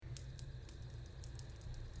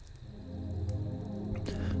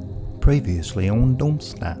Previously on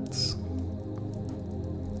Domstats.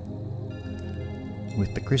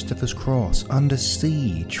 With the Christopher's Cross under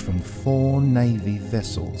siege from 4 Navy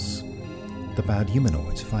vessels, the bad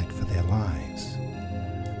humanoids fight for their lives.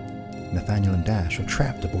 Nathaniel and Dash are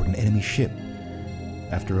trapped aboard an enemy ship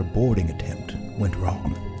after a boarding attempt went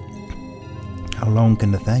wrong. How long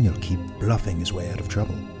can Nathaniel keep bluffing his way out of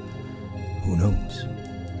trouble? Who knows?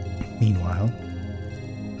 Meanwhile,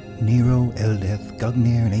 Nero, Eldeth,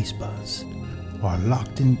 Gugnir, and Acebuzz are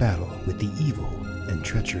locked in battle with the evil and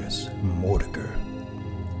treacherous Mordecai.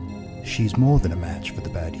 She's more than a match for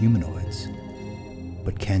the bad humanoids,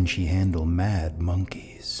 but can she handle mad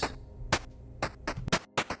monkeys?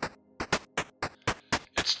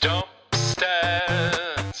 It's Dump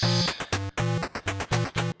Stats,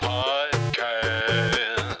 the podcast.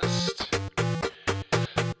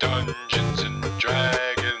 Dungeons and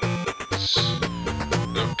Dragons.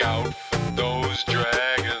 Look out for those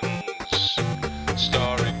dragons.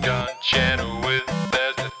 Starring John Chenoweth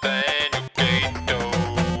as Nathaniel Gato.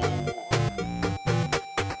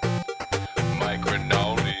 Mike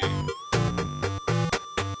Rinaldi.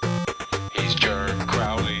 He's Jerk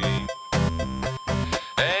Crowley.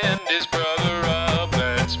 And his brother Rob,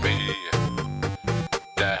 that's me.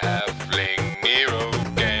 The halfling Nero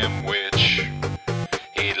Gamwich.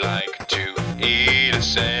 He'd like to eat a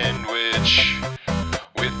sandwich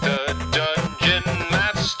with the Dungeon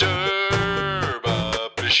Master,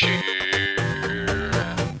 Bob Bashir.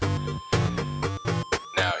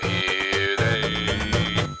 Now here they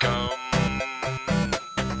come.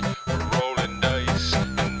 We're rolling dice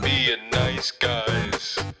and being nice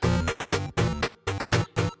guys.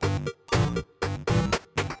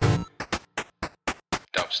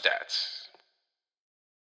 Dump Stats.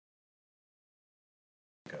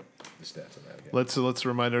 The stats on that again. Let's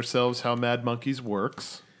remind ourselves how Mad Monkeys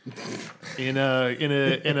works. In a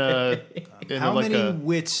How like many a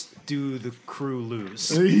wits do the crew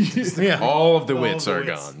lose? All of the wits the are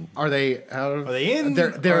wits. gone. Are they out of? Are they in?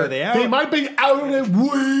 They're Are they out? they might be out of their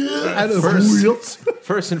wheels. out of First- wheels.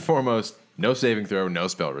 First and foremost, no saving throw, no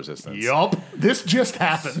spell resistance. Yup, this just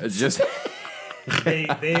happened. It's just They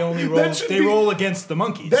only roll. That should They be- roll against the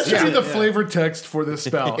monkeys. That should Yeah. be the flavor text for this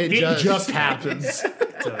spell. It It does. just happens.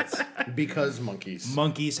 Because monkeys.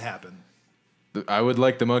 Monkeys happen. I would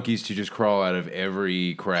like the monkeys to just crawl out of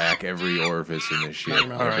every crack, every orifice in this ship,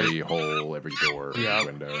 every hole, every door, Yeah.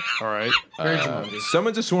 every window. All right.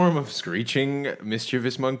 Summons a swarm of screeching,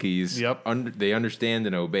 mischievous monkeys. Yep. They understand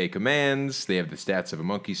and obey commands. They have the stats of a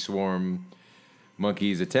monkey swarm.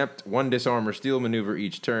 Monkeys attempt 1 disarm or steal maneuver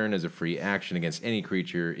each turn as a free action against any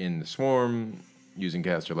creature in the swarm, using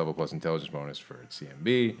caster level plus intelligence bonus for its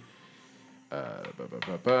CMB.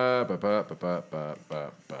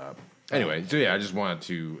 Anyway, so yeah, I just wanted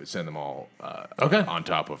to send them all Okay. on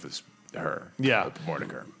top of her. Yeah.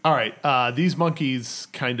 Mordecai. All right. These monkeys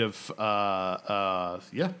kind of,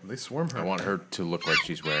 they swarm her. I want her to look like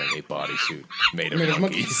she's wearing a bodysuit made of Made of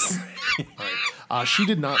monkeys. She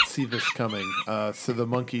did not see this coming, so the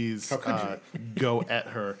monkeys go at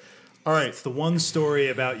her. All right. It's the one story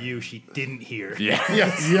about you she didn't hear. Yeah.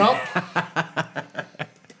 Yup.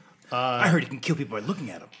 I heard you can kill people by looking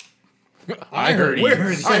at them. I heard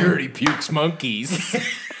Where he pukes monkeys.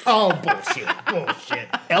 Oh, bullshit. Bullshit.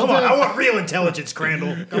 Come on, I want real intelligence,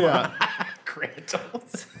 Crandall. Come on.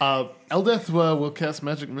 Eldeth will cast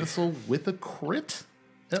Magic Missile with a crit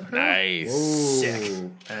at her. Nice. Sick.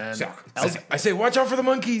 And I say, watch out for the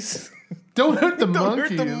monkeys. don't hurt the Don't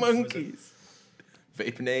monkeys. hurt the monkeys.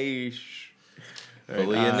 Vape-nation.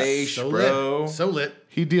 Fully a niche, So bro. lit. So lit.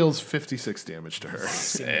 He deals 56 damage to her.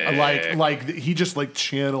 Like he just like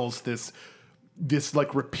channels this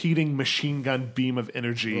like repeating machine gun beam of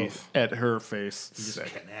energy at her face.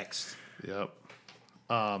 Sick. Next. Yep.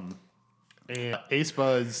 And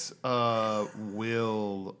Acebuzz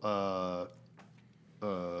will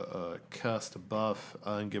cast a buff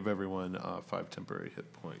and give everyone 5 temporary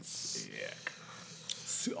hit points.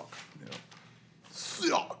 Suck.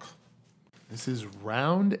 This is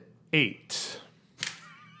round 8.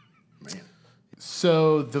 Man.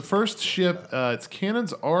 So the first ship, its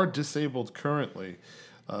cannons are disabled currently,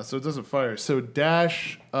 so it doesn't fire. So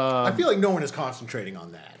Dash, I feel like no one is concentrating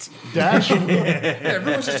on that. Dash,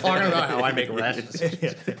 Everyone's just talking about how I make rash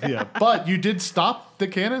decisions. yeah. But you did stop the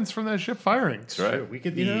cannons from that ship firing. That's right. We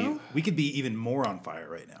could be. We could be even more on fire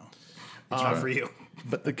right now. It's not for you.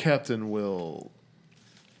 But the captain will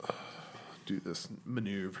do this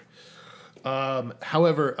maneuver.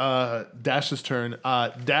 However, Dash's turn.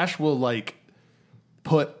 Dash will like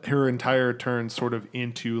put her entire turn sort of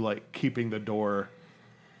into like keeping the door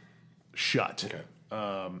shut. Okay.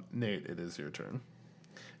 Nate, it is your turn.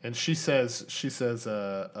 And she says,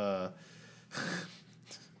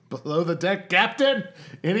 below the deck, Captain,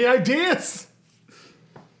 any ideas?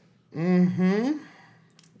 Mm-hmm.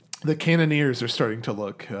 The cannoneers are starting to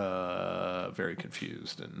look very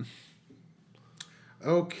confused. And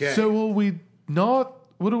Okay. so will we not?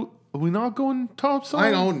 Are we not going topside?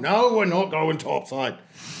 Hang on. No, we're not going topside.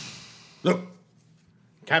 Look.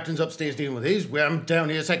 Captain's upstairs dealing with his. I'm down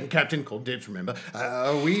here, second captain, called Dibs, remember.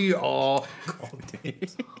 We are... Called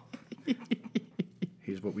Dibs.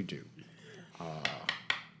 Here's what we do.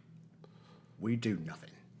 We do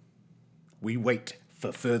nothing. We wait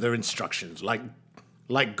for further instructions, like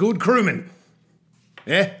good crewmen.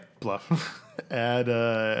 Yeah? Bluff. Add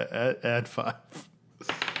 5.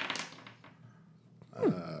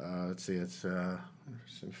 Let's see, it's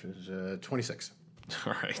 26.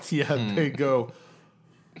 All right. Yeah, they go.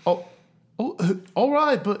 Oh, all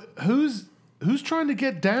right, but who's trying to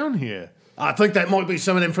get down here? I think that might be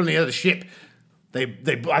some of them from the other ship.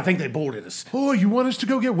 I think they boarded us. Oh, you want us to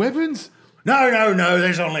go get weapons? No.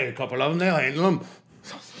 There's only a couple of them. They'll handle them.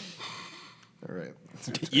 All right.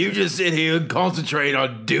 You just sit here and concentrate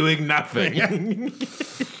on doing nothing.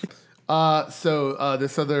 So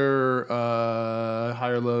this other high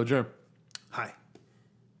or low, Germ. Hi.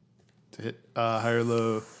 To hit high or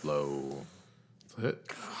low. Low. To hit.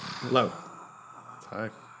 Low. High.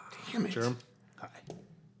 Damn it. Germ. Hi.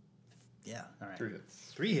 Yeah. All right. 3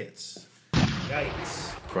 hits. 3 hits.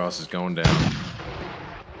 Yikes. Cross is going down.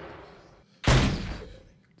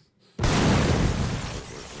 Where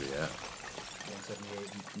we at?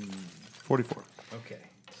 178. 44. Okay.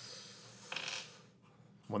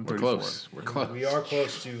 134. Close. We're close. We are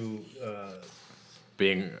close to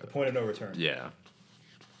Being, point of no return. yeah.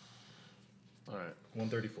 All right.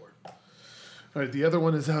 134. All right, the other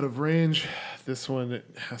one is out of range. This one, it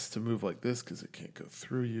has to move like this because it can't go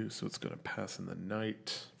through you, so it's going to pass in the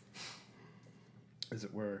night. As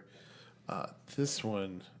it were. This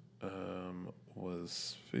one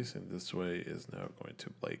was facing this way, is now going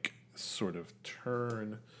to, like, sort of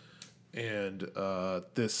turn. And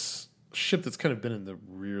this ship that's kind of been in the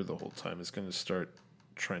rear the whole time is going to start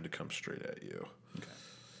trying to come straight at you.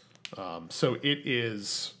 Okay. So it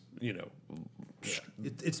is, you know...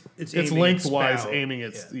 It's It's lengthwise aiming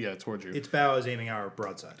its towards you. Its bow is aiming our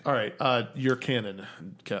broadside. All right, your cannon,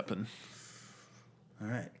 Captain. All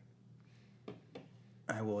right.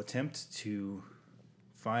 I will attempt to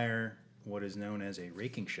fire what is known as a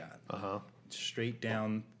raking shot. Straight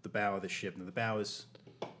down the bow of the ship. Now, the bow is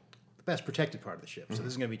the best protected part of the ship, so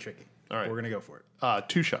this is going to be tricky. All right. We're going to go for it.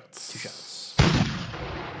 2 shots. 2 shots.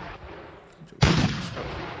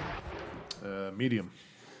 Medium.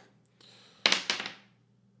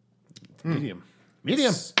 Medium.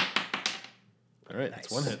 Medium. All right,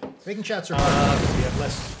 that's 1 hit. Raking shots are hard because we have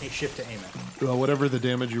less shift to aim at. Well, whatever the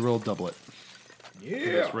damage you roll, double it. Yeah.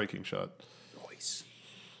 This raking shot. Nice.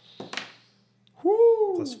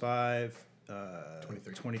 Woo! Plus 5.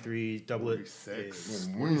 23. Double it. 46.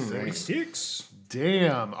 46.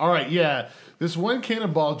 Damn. All right, yeah. This one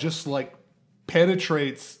cannonball just like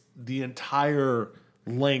penetrates the entire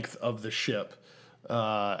length of the ship.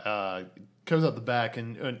 Comes out the back,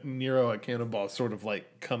 and Nero, a cannonball, sort of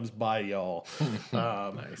like comes by y'all.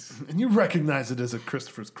 Nice. And you recognize it as a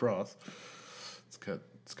Christopher's cross. It's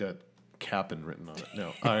got Captain written on it.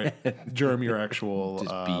 No. All right. Germ, your actual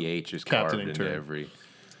Just BH is carved captaining into turn. every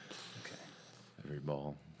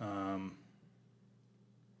ball.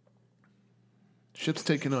 Ship's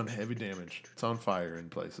taking on heavy damage. It's on fire in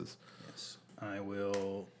places. Yes. I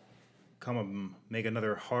will make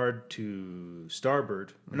another hard to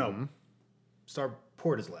starboard. No.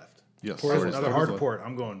 Starport is left. Yes. Port is Port is another left. hard to port.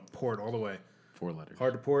 I'm going port all the way. 4 letters.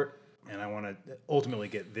 Hard to port, and I want to ultimately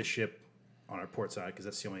get this ship on our port side because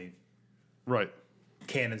that's the only Right.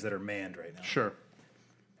 cannons that are manned right now. Sure.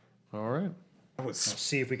 All right. Let's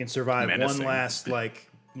see if we can survive Menacing.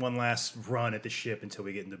 one last run at the ship until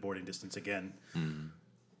we get into boarding distance again.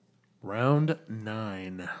 Round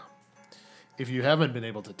 9. If you haven't been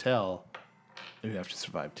able to tell, you have to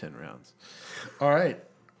survive 10 rounds. All right.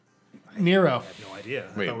 Nero. I have no idea.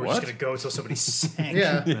 Wait, I thought we were what? just going to go until somebody sang.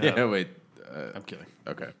 Yeah, wait. I'm kidding.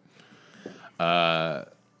 Okay. So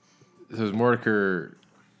is Mordecai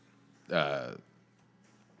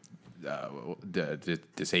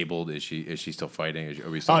disabled? Is she still fighting? Are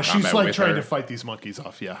we still in She's combat like with trying her? to fight these monkeys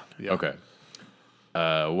off. Yeah. Okay.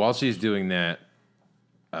 While she's doing that,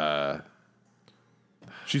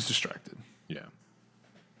 She's distracted. yeah.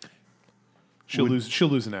 She'll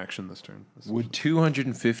lose an action this turn. Would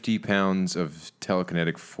 250 pounds of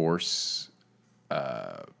telekinetic force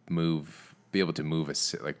be able to move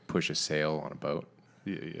push a sail on a boat?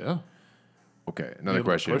 Yeah. Okay, another able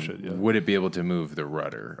to question. push it, yeah. Would it be able to move the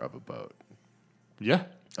rudder of a boat? Yeah.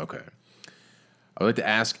 Okay. I would like to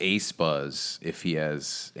ask Ace Buzz if he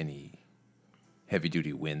has any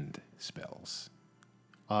heavy-duty wind spells.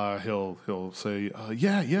 He'll say,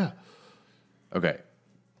 yeah. Okay.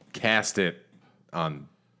 Cast it on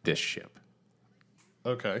this ship.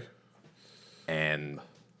 Okay. And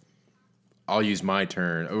I'll use my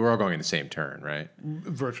turn. We're all going in the same turn, right?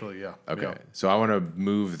 Virtually, yeah. Okay. Yeah. So I want to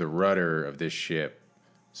move the rudder of this ship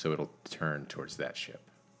so it'll turn towards that ship.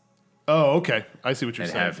 Oh, okay. I see what you're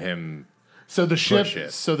And saying. have him... So the ship, push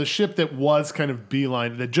it. so the ship that was kind of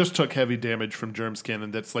beeline, that just took heavy damage from Germ's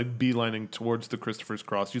cannon, that's like beelining towards the Christopher's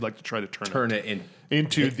Cross. You'd like to try to turn it in...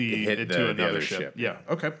 into hit into the another other ship. ship. Yeah.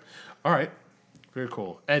 Okay. All right. Very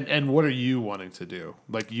cool. And what are you wanting to do?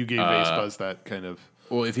 Like you gave Ace Buzz that kind of.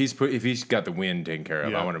 Well, if he's got the wind taken care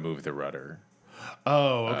of, Yeah. I want to move the rudder.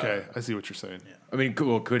 Oh, okay. I see what you're saying. I mean,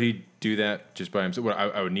 could he do that just by himself? Well,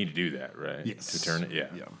 I would need to do that, right? Yes. To turn it, yeah.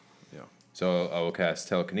 Yeah. So I will cast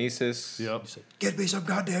telekinesis. Yep. Get me some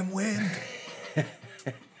goddamn wind.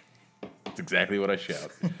 That's exactly what I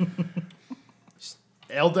shout.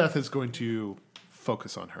 Eldeth is going to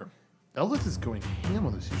focus on her. Eldeth is going ham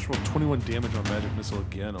on this. He just rolled 21 damage on magic missile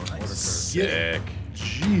again on Mordecai. Sick.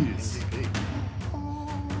 Jeez.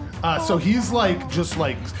 So he's like just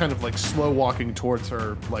like kind of like slow walking towards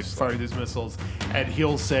her, like firing these missiles, and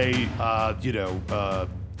he'll say,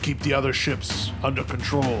 keep the other ships under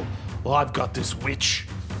control. Well, I've got this witch.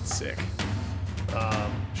 Sick.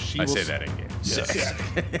 She I will say that in game. Sick.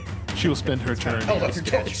 She will spend her turn.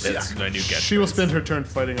 That's my new catchphrase. She will spend her turn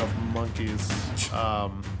fighting off monkeys.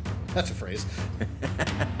 That's a phrase. It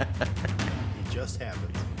just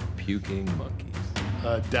happened. Puking monkeys.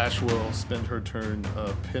 Dash will spend her turn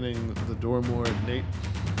pinning the door more. Nate,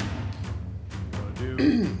 what do you want to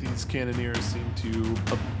do? These cannoneers seem to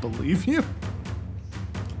believe you.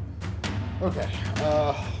 Okay.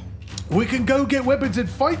 We can go get weapons and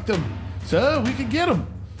fight them, sir. We can get them.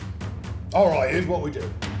 All right, here's what we do.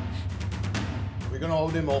 We're gonna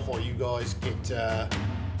hold them off while you guys get,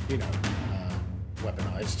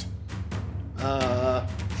 weaponized.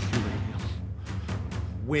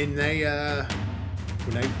 When they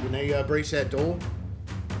breach that door,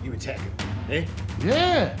 you attack them. Eh?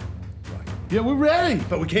 Yeah. Right. Yeah, we're ready.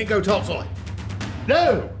 But we can't go topside.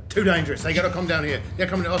 No. Too dangerous. They gotta come down here. They're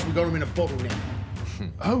coming to us. We got them in a bottleneck.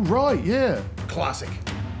 Oh, right. Yeah. Classic.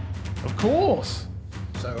 Of course.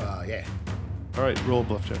 So, yeah. All right. Roll a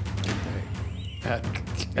bluff check. At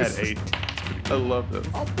 8. I love that.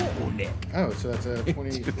 Oh, so that's a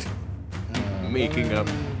 20. Making up.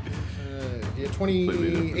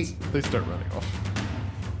 28. They start running off.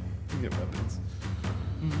 You get weapons.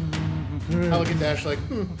 Pelican Dash, like,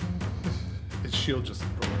 Its shield just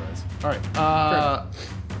polarized. All right.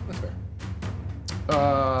 that's fair.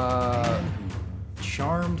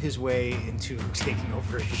 Charmed his way into taking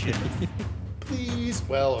over a ship. Please.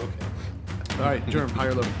 Well, okay. All right. Germ, high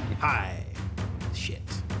or low? Hi. Shit.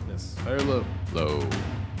 Yes. High or low? Low.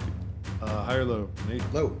 High or low? Nate?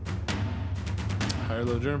 Low. High or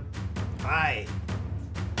low, Germ? Hi.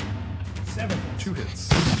 7. 2 hits.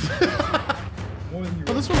 More than you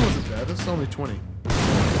Oh, this one wasn't bad. This is only 20.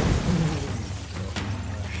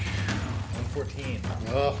 114.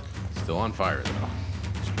 Oh, Still on fire, though.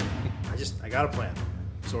 I got a plan.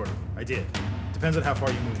 Sort of. I did. Depends on how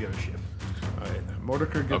far you move the other ship. All right.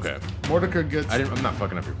 Mordecai gets. Okay. Mordecai gets. I'm not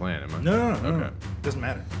fucking up your plan, am I? No. Okay. Doesn't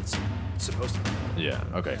matter. It's supposed to. Yeah.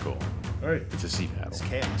 Okay. Cool. All right. It's a sea battle. It's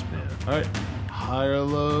chaos, bro. All right. High or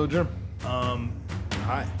low, Germ?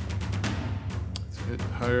 Hi. Let's hit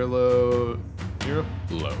high or low, Nero?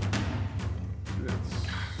 Low. 2 hits.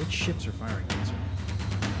 Which ships are firing at us?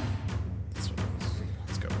 This one is.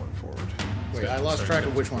 It's got one forward. wait, I lost track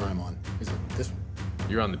of which one I'm on. Is it this one?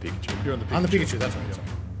 You're on the Pikachu. You're on the Pikachu. On the Pikachu, that's right. Sorry.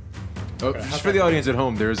 Oh, just for the audience at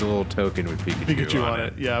home, there is a little token with Pikachu on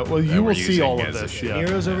it. Yeah. Well, that you we're will see using all of as a this. ship. Yeah.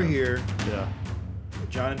 Nero's over here. Yeah.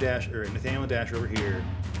 John and Dash, or Nathaniel and Dash are over here.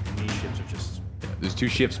 And these ships are just. There's 2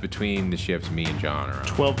 ships between the ships me and John are on.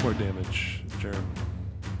 12 more damage, Germ.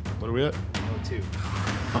 What are we at? Oh,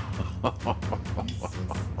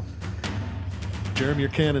 2. Germ, your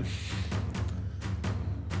cannon.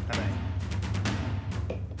 How many?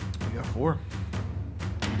 You got 4.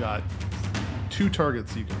 You got 2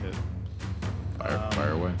 targets you can hit.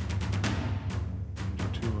 Fire away.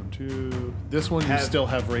 2 on 2. This one you Have- still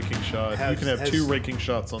have raking shot. You can have has- 2 raking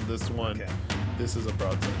shots on this one. Okay. This is a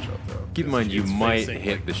broadside shot though. Keep in mind, you It's might facing,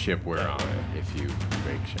 hit like, the ship we're that on way. if you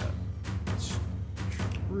break shot.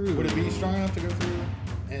 Would it be strong enough to go through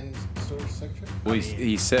and storage section? Well,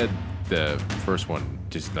 he said the first one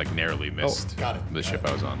just like narrowly missed got it, the got ship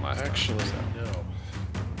I was on last Actually, time. So. no.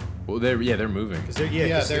 Well, they're moving. Because they're,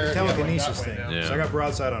 Yeah, cause they're they're going telekinesis that way thing. now. Yeah. So I got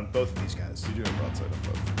broadside on both of these guys. You do have broadside on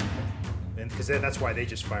both. And because that's why they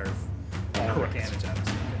just fire all the cannons at us.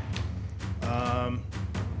 Okay.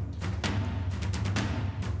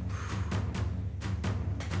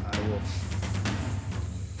 I will.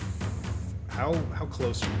 How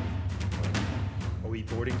close are we? Like, are we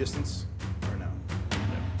boarding distance or no?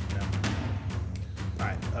 No. All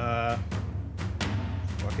right.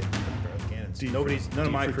 Fuck it. Fire the cannons. None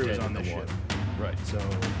of my crew is on this ship. Right. So,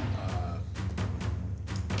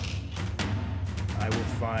 I will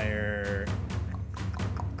fire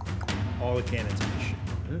all the cannons in this ship.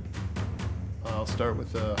 I'll start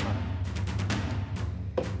with high.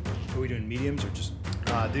 Are we doing mediums or just?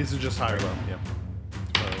 These are just high or low. Yeah.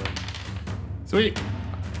 Sweet.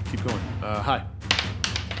 Keep going. High.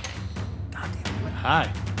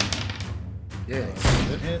 High. Yeah.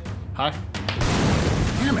 Hit. High.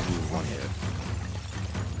 Damn it.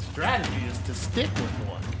 Strategy is to stick with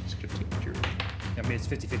one. I mean, it's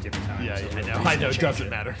 50-50 every time. Yeah, so yeah, we'll I know. basically I know. It change doesn't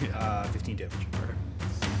matter. Yeah. 15 damage.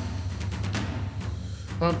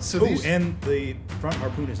 So Oh, these. and the front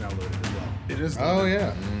harpoon is now loaded as well. It is. Oh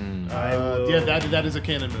yeah. Yeah, that is a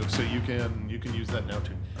cannon move, so you can use that now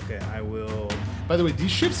too. Okay, I will. By the way,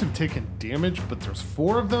 these ships have taken damage, but there's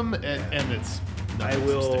 4 of them, and it's not I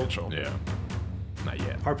will- substantial. Yeah. Not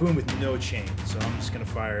yet. Harpoon with no chain, so I'm just going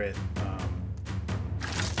to fire it.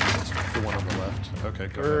 The one on the left. Okay,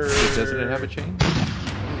 go Er, ahead. Doesn't it have a chain?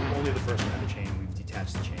 Only the first one had a chain. We've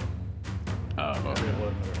detached the chain. Oh, I'm okay. going to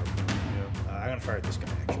load another harpoon. Yeah. I'm going to fire at this guy,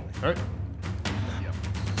 actually. All right.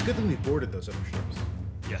 It's a good thing we boarded those other ships.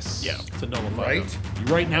 Yes. Yeah. To nullify Right? them.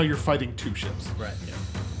 Right now, you're fighting 2 ships. Right.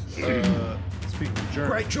 Speaking of Germ.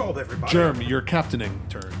 Great job, everybody. Germ, your captaining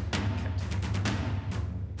turn.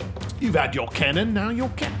 You've had your cannon, now you're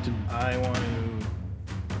captain. I want to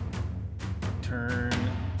turn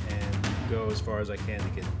and go as far as I can to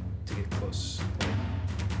get close. Like,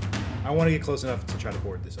 I want to get close enough to try to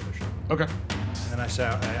board this other ship. Okay. And I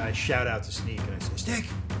shout out to Sneak and I say, Sneak,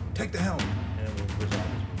 take the helm, and it will resolve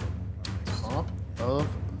his movement. Top of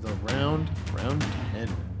the round 10.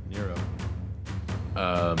 Nero.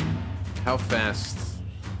 How fast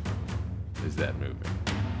is that moving?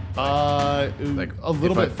 Like a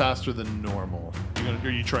little if bit faster than normal. Are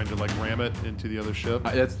you trying to like ram it into the other ship?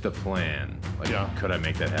 That's the plan. Like, Yeah. could I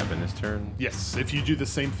make that happen this turn? Yes. If you do the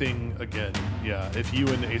same thing again, yeah. If you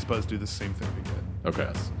and Ace Buzz do the same thing again,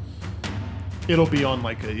 Okay. yes. It'll be on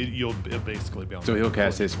like it'll basically be on. So like he'll a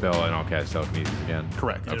cast his close spell and I'll cast telekinesis again.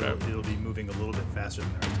 Correct. And Okay. it'll be moving a little bit faster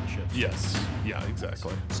than the rest of the ships. Yes. Yeah.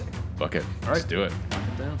 Exactly. Sick. Fuck it. Let's do it. Lock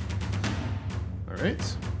it down. All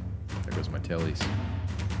right. There goes my tellies.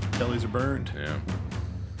 Bellies are burned. Yeah.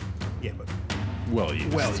 Yeah, but Well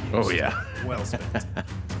used. well used. Oh yeah. Well spent.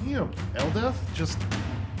 Damn, Eldeath just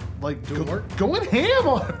like Doing work? going ham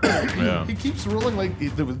on her. Yeah. He keeps rolling like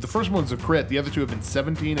the first one's a crit. The other 2 have been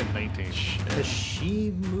 17 and 19. Has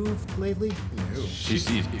she moved lately? She's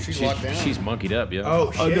locked down. She's monkeyed up. Yeah.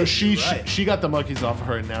 Oh, Oh shit. no, she you're right. she got the monkeys off of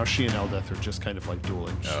her, and now she and Eldeath are just kind of like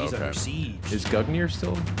dueling. Oh, She's okay. under siege. Is Gugnir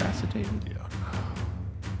still incapacitated? Yeah.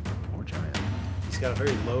 Poor giant. He's got a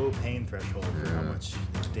very low pain threshold for how much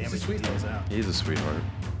damage he deals out. He's a sweetheart.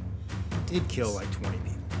 Did kill like 20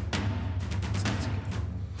 people. Sounds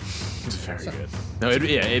good. It's very good. No,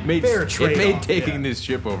 it made Fair it trade-off, made taking yeah. this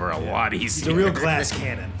ship over a lot He's easier. a real glass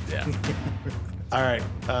cannon. Yeah. All right,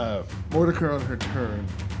 Mordecai on her turn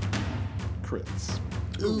crits.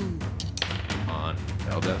 On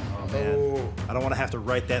Eldeath. Man, I don't want to have to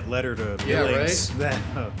write that letter to Yeah, Billings that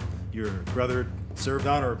your brother served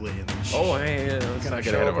honorably. And Oh, hey, let's not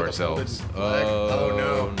get ahead of ourselves. Oh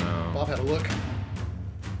no. no. Bob had a look.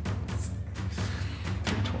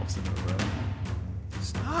 3 12s in a row.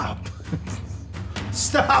 Stop.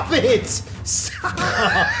 Stop it. Stop.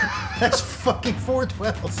 That's fucking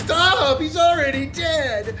 412. Stop! He's already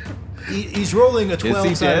dead. He's rolling a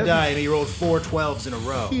 12 sided dead? die and he rolled 4 12s in a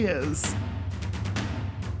row. He is.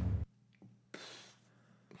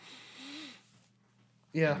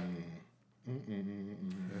 Yeah.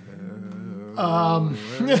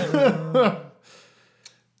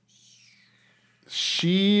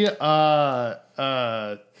 She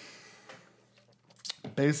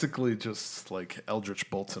basically just like Eldritch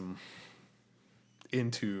bolts him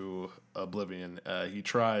into oblivion. He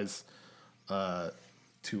tries to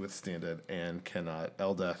withstand it and cannot.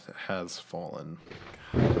 Eldeath has fallen.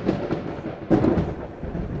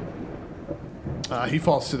 He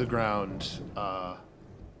falls to the ground,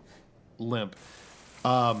 limp.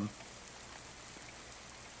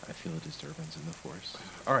 I feel a disturbance in the force.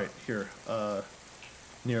 All right, here.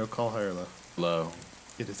 Nero, call Hyrule. Low.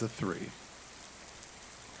 It is a 3.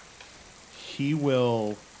 He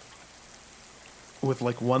will, with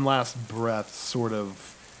like one last breath, sort of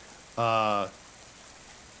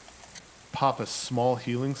pop a small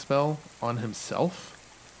healing spell on himself,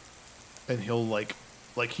 and he'll like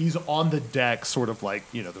he's on the deck, sort of like,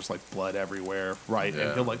 you know, there's like blood everywhere, right? Yeah.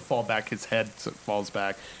 And he'll like fall back, his head falls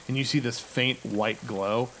back, and you see this faint white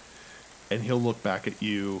glow, and he'll look back at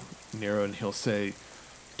you, Nero, and he'll say,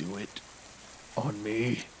 "Do it on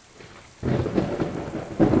me."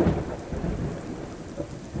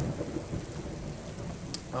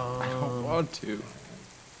 I don't want to.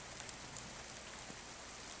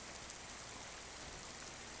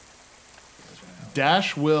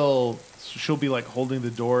 Dash she'll be like holding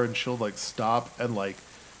the door, and she'll like stop and like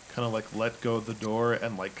kind of like let go of the door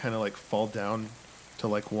and like kind of like fall down to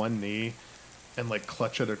like one knee and like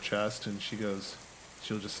clutch at her chest, and she'll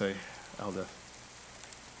just say, "Eldeth."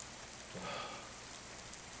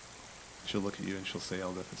 She'll look at you and she'll say,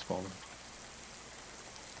 "Eldeth has fallen."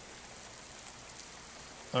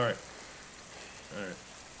 All right.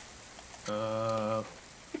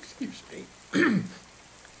 Excuse me.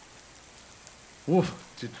 Woof.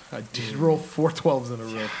 I did roll 4 12s in a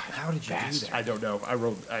row. How did you do that? I don't know.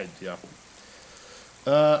 Yeah.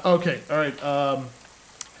 Okay. All right.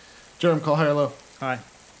 Jerem, call higher low. Hi.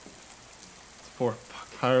 4.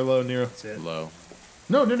 Higher low, Nero. That's it. Low.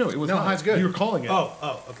 No. It was No, high. high's good. You were calling it.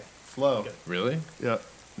 Oh, okay. Slow. Really? Yeah.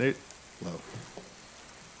 Nate. Low.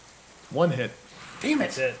 1 hit. Damn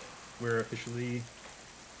That's it. it. We're officially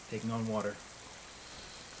taking on water.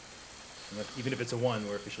 Even if it's a 1,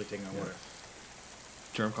 we're officially taking on water.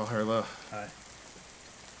 Jerem, call higher low. Hi.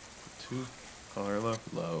 2. Call higher low.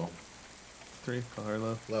 Low. 3. Call higher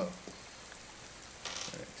low. Low. All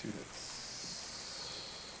right. 2 hits.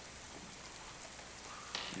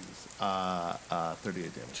 Jesus.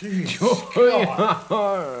 38 damage.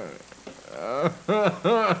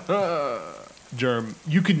 Germ,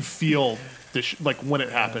 you can feel this like when it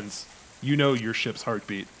happens. You know your ship's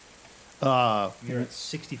heartbeat. You're at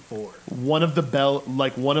 64. One of the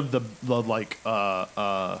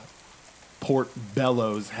port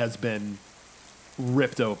bellows has been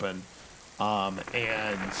ripped open, and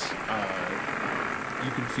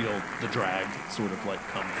you can feel the drag sort of like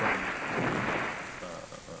come from it.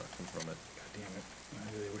 God damn it. I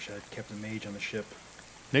really wish I had kept a mage on the ship.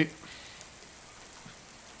 Nate,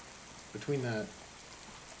 Between that.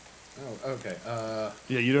 Oh, okay.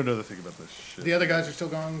 yeah, you don't know the thing about this shit. The other guys are still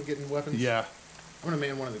gone getting weapons? Yeah, I'm gonna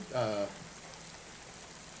man one of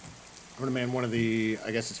the.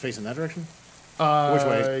 I guess it's facing that direction. Which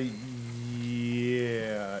way?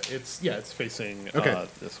 Yeah, it's facing Okay.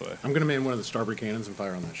 this way. I'm gonna man one of the starboard cannons and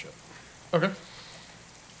fire on that ship. Okay.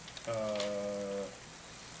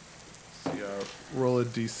 Roll a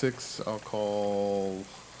d6. I'll call.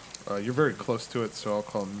 You're very close to it, so I'll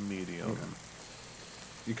call medium. Okay.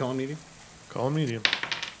 You calling medium? Call medium.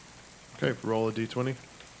 Okay, roll a d20.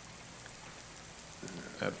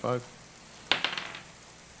 Add 5.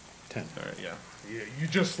 10. All right, yeah. You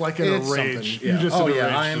just like in It's a rage. something, yeah. You just Oh in a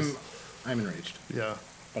yeah, rage. I'm enraged, Yeah.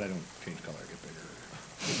 but I don't change color. I get bigger.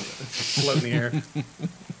 Float in the air.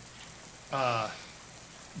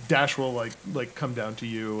 Dash will like come down to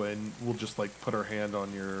you and will just like put her hand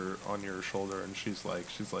on your shoulder, and she's like,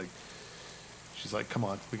 come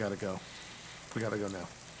on, we gotta go. We gotta go now.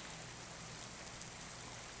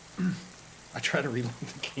 I try to reload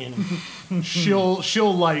the cannon.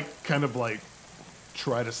 she'll like kind of like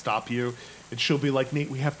try to stop you, and she'll be like, Nate,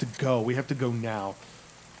 we have to go. We have to go now.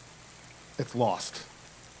 It's lost.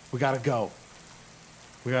 We gotta go.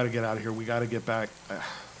 We gotta get out of here. We gotta get back.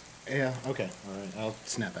 Yeah. Okay. All right. I'll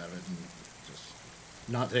snap out of it and just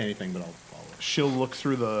not say anything, but I'll follow. She'll look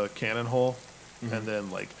through the cannon hole, and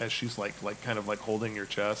then like as she's like kind of like holding your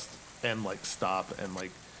chest, and like stop, and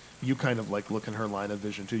like you kind of like look in her line of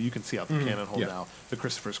vision too. You can see out the cannon hole Yeah. now. The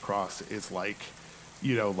Christopher's Cross is like,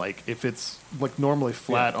 you know, like if it's like normally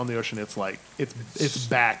flat on the ocean, it's like its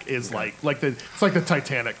back is like it's like the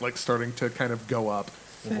Titanic, like starting to kind of go up.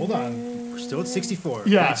 Well, hold on. We're still at 64.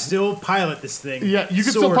 Yeah. We can still pilot this thing. Yeah, you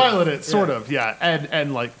can Sort still of. pilot it, sort Yeah. of, yeah,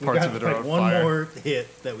 and like We parts got, of it like, are on one fire. more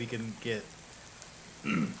hit that we can get.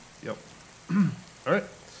 Yep. All right.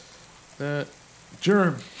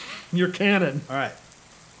 Germ, your cannon. All right.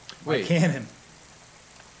 Wait. My cannon.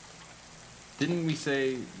 Didn't we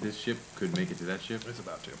say this ship could make it to that ship? It's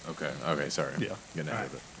about to. Okay, sorry. Yeah. Getting ahead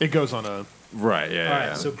of it. It goes on a. Right, yeah, All right.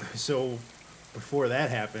 yeah. So before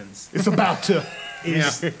that happens, It's about to.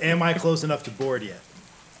 am I close enough to board yet?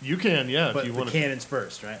 You can, yeah, But if you the want to. cannon's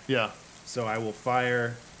first, right? Yeah. So I will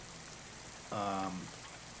fire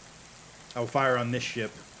I'll fire on this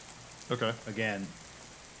ship Okay. again.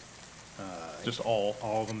 Just all.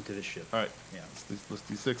 All of them to the ship. All right. Yeah. Let's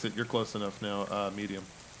D6 it. You're close enough now. Medium.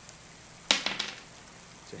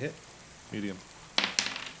 It's a hit. Medium.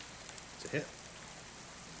 It's a hit.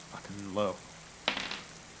 Fucking low.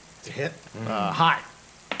 It's a hit. High.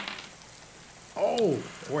 Oh,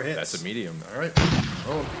 4 hits. That's a medium. All right.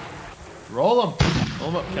 Roll them.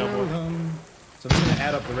 Roll them up, cowboy. So I'm just going to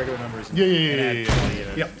add up the regular numbers. And, Yeah. and add 20 in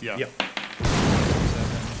it. Yep. Yep. 7.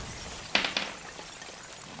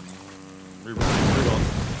 Reroll.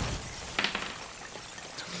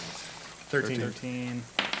 13.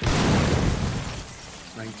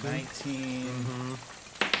 19.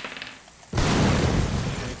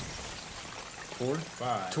 4,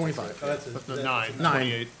 5. 25. Oh, that's That's a 9. 9.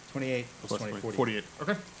 28. 28 plus 20, 40. 48.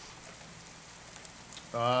 Okay.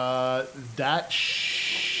 That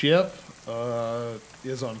ship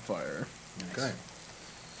is on fire. Okay.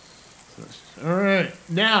 All right.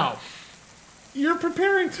 Now, you're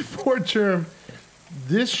preparing to board Germ.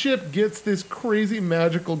 This ship gets this crazy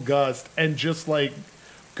magical gust and just like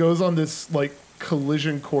goes on this like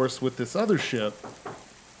collision course with this other ship.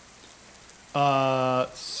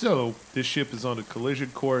 So this ship is on a collision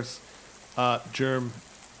course. Germ,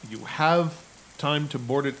 you have time to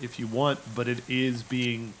board it if you want, but it is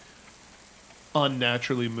being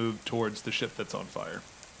unnaturally moved towards the ship that's on fire.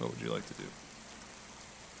 What would you like to do?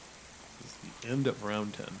 This is the end of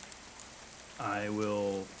round 10. I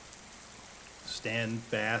will stand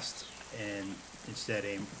fast and instead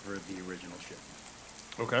aim for the original ship.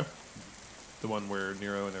 Okay. The one where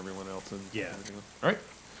Nero and everyone else and Yeah. everything else. All right.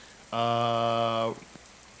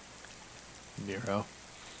 Nero.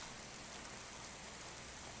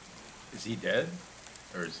 Is he dead?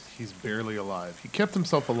 Or is He's barely alive. He kept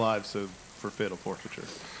himself alive so for fatal forfeiture.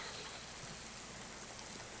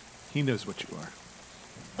 He knows what you are.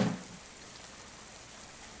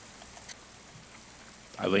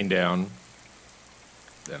 I lean down,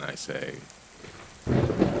 then I say,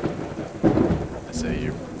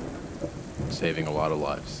 you're saving a lot of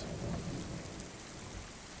lives,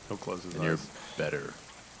 He'll close his and you're eyes. better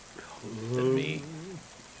than me.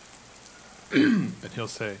 And he'll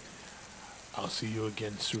say, I'll see you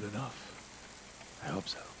again soon enough. I hope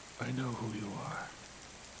so. I know who you are.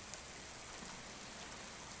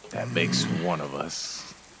 That makes one of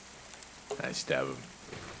us. I stab him.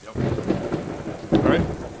 All right.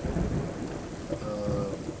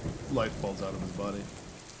 Life falls out of his body.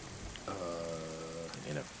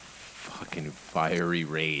 In a fucking fiery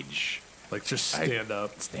rage, Like, just I- stand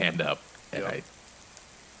up. stand up, and Yep. I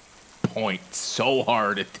point so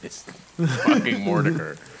hard at this fucking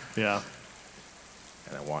Mordecai, Yeah.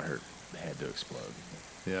 and I want her head to explode.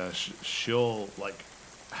 Yeah, she'll, like,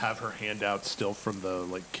 have her hand out still from the,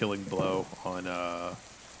 like, killing blow on,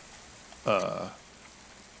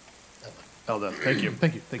 Elda. Thank you.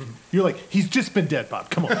 You're like, he's just been dead, Bob.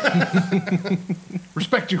 Come on.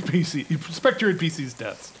 Respect your PC. Respect your NPC's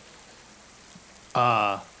deaths.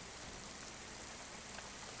 Yeah,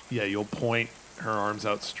 you'll point, her arms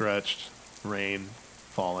outstretched, rain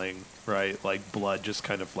falling, right? Like blood just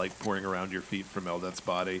kind of like pouring around your feet from Eldeth's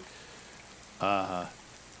body.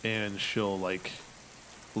 And she'll like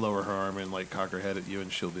lower her arm and like cock her head at you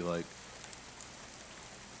and she'll be like,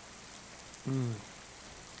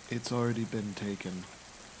 it's already been taken.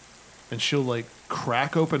 And she'll like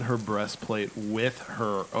crack open her breastplate with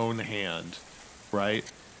her own hand, right?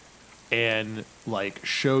 And like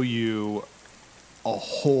show you a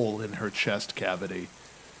hole in her chest cavity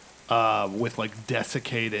with like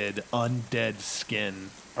desiccated undead skin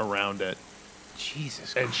around it.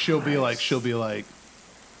 Jesus. And she'll be like,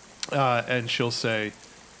 and she'll say,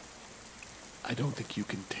 I don't think you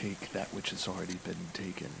can take that which has already been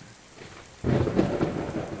taken.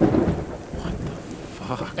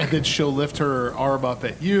 And then she'll lift her arm up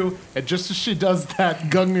at you, and just as she does that,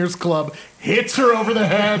 Gungnir's club hits her over the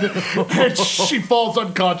head, and she falls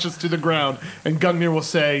unconscious to the ground. And Gungnir will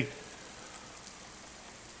say,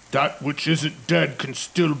 that which isn't dead can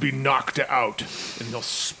still be knocked out. And he'll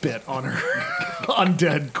spit on her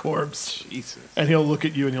undead corpse. Jesus. And he'll look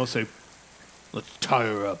at you and he'll say, let's tie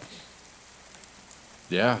her up.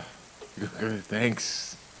 Yeah.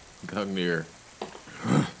 Thanks, Gungnir.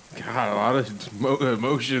 God, a lot of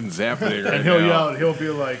emotions happening right And he'll now. yell, and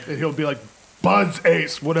he'll be like, Buzz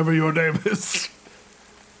Ace, whatever your name is.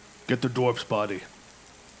 Get the dwarf's body.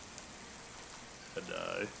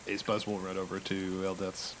 And Ace Buzz will run over to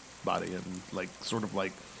Eldeth's body and like sort of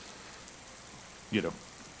like, you know,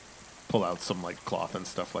 pull out some like cloth and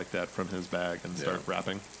stuff like that from his bag and start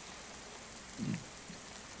wrapping.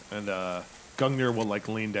 And Gungnir will like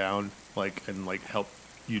lean down, like and like help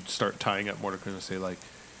you start tying up Mordecai and say like,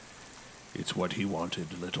 "It's what he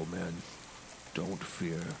wanted, little man. Don't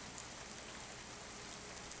fear."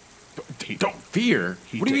 Don't fear?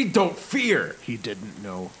 What do you mean, don't fear? He didn't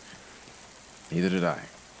know. Neither did I.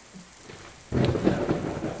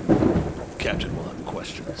 Captain will have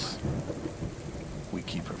questions. We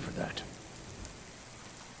keep her for that.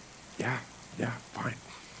 Yeah, fine.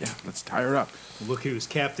 Yeah, let's tie her up. Look who's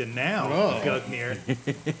captain now, Gugnir.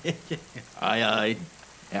 Aye.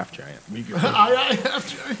 Half giant. Aye,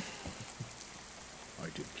 after. I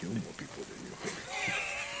did kill more people than you.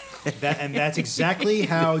 And that's exactly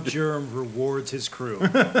how Germ rewards his crew.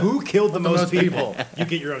 Who killed the most people? You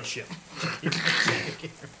get your own ship.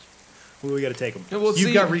 Well, we got to take them. We'll You've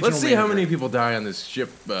see. got regional Let's see how manager. many people die on this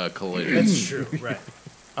ship collision. That's true, right?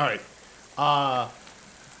 All right.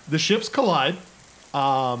 The ships collide,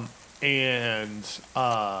 and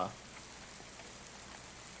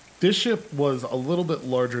this ship was a little bit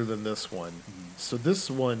larger than this one. So this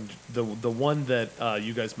one, the one that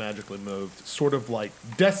you guys magically moved, sort of like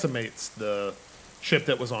decimates the ship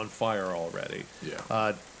that was on fire already.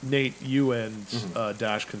 Yeah. Nate, you and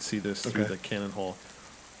Dash can see this through the cannon hole.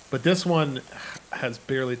 But this one has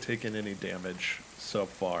barely taken any damage so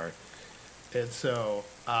far. And so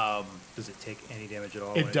Does it take any damage at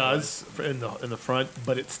all? when it does in the front,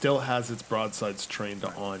 but it still has its broadsides trained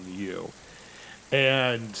on you.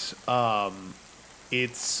 And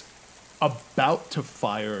it's about to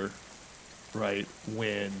fire, right,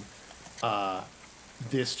 when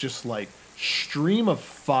this just like stream of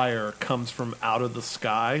fire comes from out of the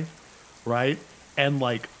sky, right, and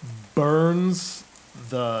like burns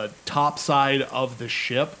the top side of the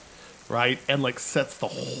ship, right, and like sets the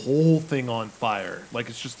whole thing on fire. Like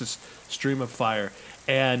it's just this stream of fire.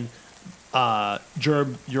 And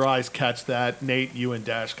Germ, your eyes catch that. Nate, you and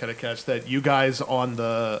Dash kind of catch that. You guys on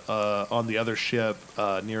the other ship,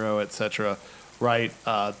 Nero, etc., right?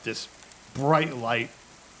 This bright light,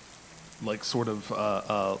 like sort of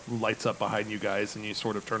lights up behind you guys, and you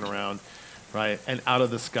sort of turn around, right? And out of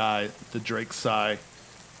the sky, the Drake's Sigh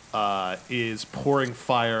is pouring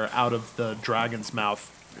fire out of the dragon's mouth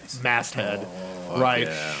masthead, right?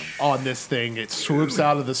 yeah. On this thing, it swoops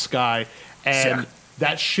out of the sky, and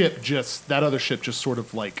that other ship just sort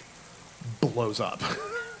of like blows up.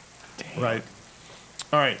 Right.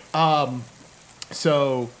 All right.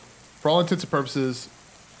 So for all intents and purposes,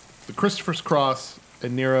 the Christopher's Cross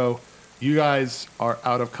and Nero, you guys are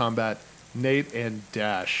out of combat. Nate and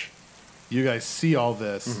Dash, you guys see all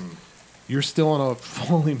this. You're still on a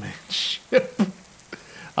fully manned ship.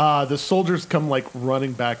 The soldiers come like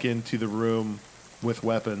running back into the room with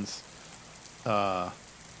weapons.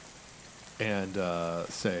 And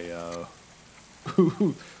say,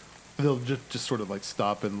 they'll just sort of like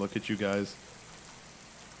stop and look at you guys.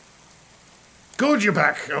 Good, you're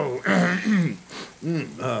back.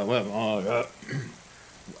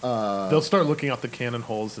 They'll start looking out the cannon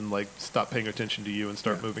holes and like stop paying attention to you and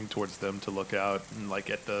start moving towards them to look out and like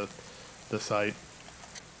at the site.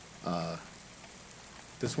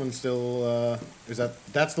 This one's still.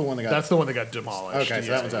 That's the one that got. That's the one that got demolished. Okay, so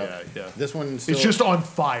that one's out. Yeah. This one's still. It's just on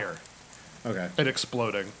fire Okay. and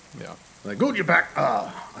exploding. Yeah. Like, good, you're back. I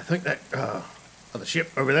think that other ship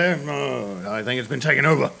over there. I think it's been taken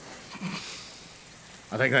over.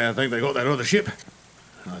 I think they got that other ship.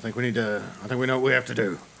 I think we need to. I think we know what we have to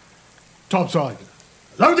do. Topside.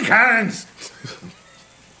 Load the cannons.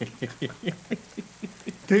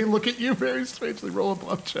 They look at you very strangely. Roll a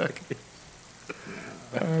bluff check.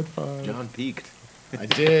 Bad five. John peaked. I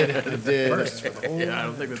did. Yeah, I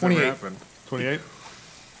don't think that's 28. ever happened. 28.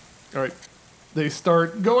 All right. They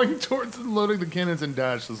start going towards and loading the cannons, and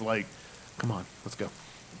Dash is like, come on, let's go.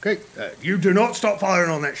 Okay. You do not stop firing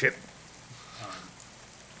on that ship.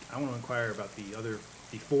 I want to inquire about the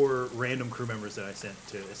 4 random crew members that I sent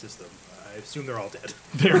to assist them. I assume they're all dead.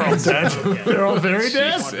 They're all dead. Okay. They're all very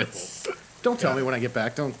dead. Wonderful. Don't tell me when I get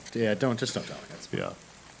back. Don't tell me. Yeah.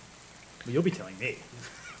 But you'll be telling me.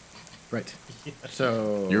 Right.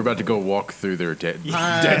 So You're about to go walk through their dead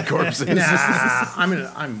corpses. Nah,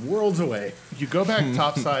 I'm worlds away. You go back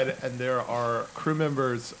topside, and there are crew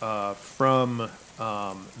members from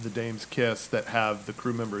the Dame's Kiss that have the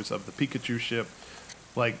crew members of the Pikachu ship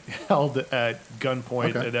like held at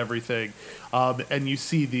gunpoint Okay. and everything. And you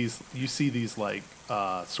see these like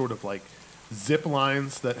sort of like zip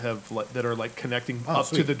lines that that are like connecting up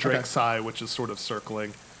to sweet. the Drake's Okay. Sigh, which is sort of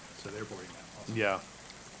circling. So they're boarding now. Also. Yeah.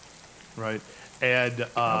 Right. And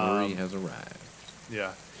Cavalry has arrived.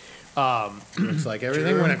 yeah. Looks like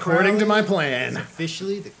everything went according to my plan.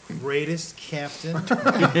 Officially the greatest captain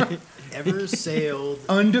ever sailed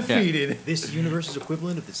Undefeated. this universe's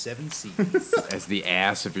equivalent of the 7 seas. As the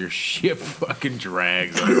ass of your ship fucking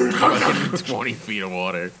drags under fucking 20 feet of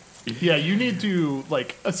water. Yeah, you need to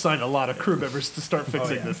like assign a lot of crew members to start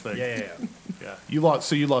fixing yeah. this thing. Yeah. Yeah. You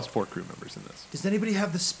lost 4 crew members in this. Does anybody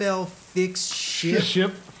have the spell fix ship?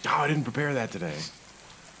 Ship. Oh, I didn't prepare that today.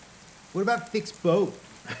 What about fix boat?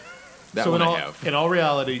 That So one in I all, have. in all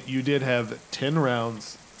reality, you did have 10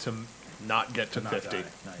 rounds to not get to not 50. die.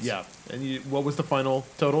 Nice. Yeah. And what was the final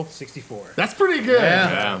total? 64. That's pretty good.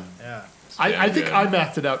 Yeah. Yeah. I think good. I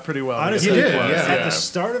mathed it out pretty well. Honestly, You did, at yeah. the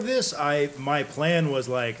start of this, my plan was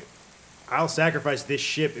like, I'll sacrifice this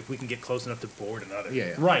ship if we can get close enough to board another. Yeah,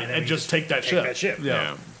 yeah. Right, then and we just take that ship. that ship.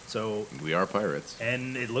 Yeah. So, We are pirates.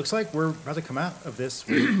 and it looks like we're about to come out of this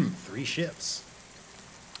with 3 ships.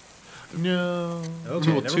 No.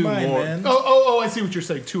 Okay, Well, never 2 mind, more. man. Oh, I see what you're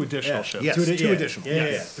saying. 2 additional Yeah. ships. Yes, Two 2 additional. Yeah,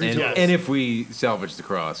 Yes. 3 And, totals. and if we salvage the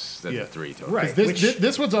cross, that's Yeah. 3 total. Right. This, which-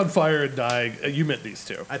 this one's on fire and dying. You meant these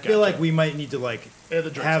 2. I feel like we might need to like Yeah, the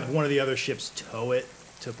Drake have side. one of the other ships tow it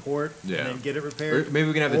to port Yeah. and then get it Or repaired. maybe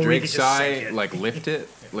we can have the Or we Drake could just sink Sai, it. like lift it,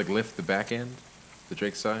 like lift the back end. The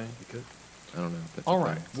Drake Sai. We could. I don't know. That's All a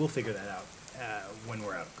right. thing. We'll figure that out when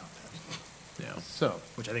we're out of combat, Yeah. So,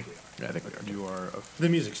 which I think we are. Yeah, I think we are. you are. The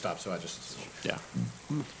music stopped, so I just. Yeah.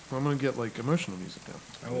 I'm going to get like emotional music now.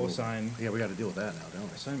 I will assign Yeah, we got to deal with that now, don't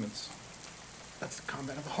we? assignments. That's the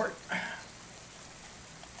combat of the heart.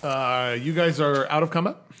 You guys are out of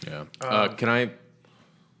combat? Yeah. Can I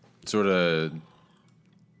sort of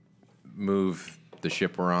move the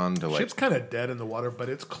ship we're on to like? Ship's kind of dead in the water, but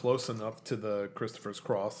it's close enough to the Christopher's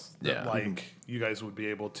Cross that, Yeah. like, you guys would be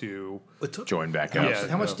able to. It took Join back how up. much,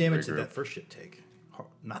 how much Yeah, damage did regroup. that first ship take?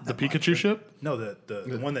 Not The that much, Pikachu right? ship? No, the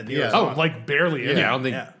one that Nero. Yeah. Oh, like barely. Yeah, I don't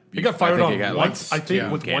think Yeah. It got fired I think on it got, once, like, I think,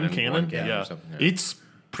 yeah, with one cannon. one cannon Yeah. or something, yeah. It's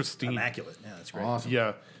pristine. Immaculate. Yeah, that's great. Awesome.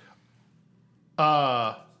 Yeah.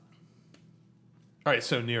 All right,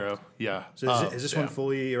 so Nero. Yeah. So is this one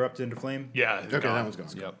fully erupted into flame? Yeah. Okay, that one's gone.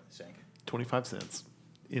 Yep. Sank. 25 cents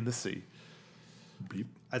in the sea.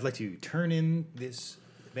 I'd like to turn in this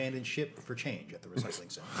abandoned ship for change at the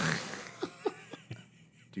recycling center.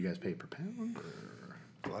 Do you guys pay per pound?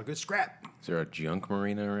 A lot of good scrap. Is there a junk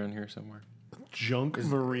marina around here somewhere? Junk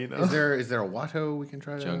Marina. Is there a Watto we can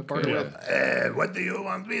try to Junk, barter yeah. with? What do you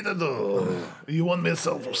want me to do? You want me to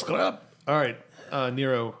sell for scrap? All right,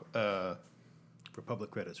 Nero. For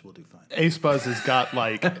public credits, we'll do fine. Ace Buzz has got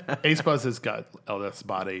Eldeth's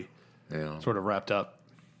body Yeah. sort of wrapped up,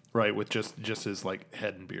 right, with just his like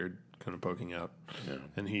head and beard kind of poking out,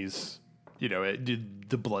 and he's,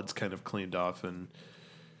 the blood's kind of cleaned off, and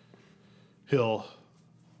he'll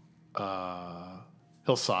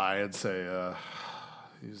sigh and say,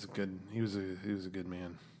 he was a good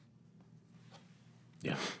man.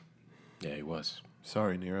 Yeah. Yeah, he was.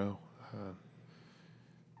 Sorry, Nero.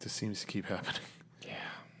 This seems to keep happening. Yeah.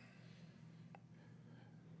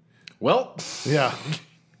 Well, Yeah.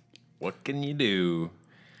 what can you do?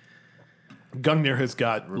 Gungnir has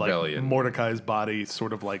got Rebellion. like Mordecai's body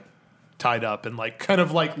sort of like tied up and like kind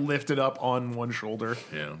of like lifted up on one shoulder.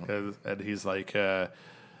 Yeah. And he's like,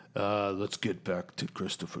 let's get back to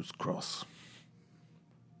Christopher's Cross.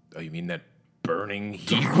 Oh, you mean that burning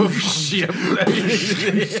heap of ship?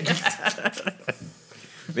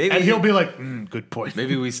 Maybe And he'll be like, good point.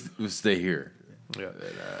 maybe we'll stay here. Yeah.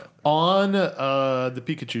 On the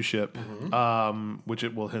Pikachu ship, which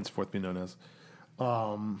it will henceforth be known as,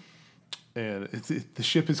 and the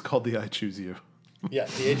ship is called the I Choose You. Yeah,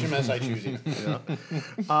 the HMS I choose you.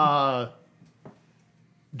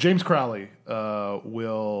 James Crowley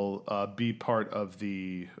will be part of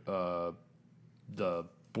the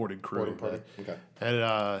boarding crew, Boarding party. Okay.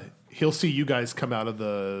 and he'll see you guys come out of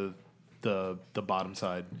the bottom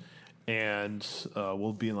side, and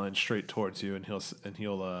we'll beeline straight towards you, and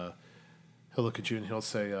he'll look at you and he'll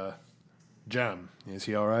say, "Jam, is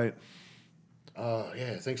he all right?"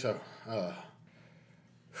 Yeah, I think so.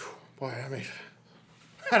 Boy, I mean,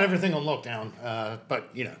 had everything on lockdown. But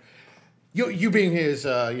you being here is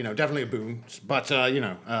definitely a boon. But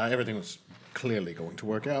everything was clearly going to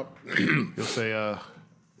work out. He'll say,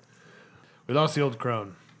 "We lost the old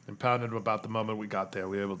crone. Impounded him about the moment we got there.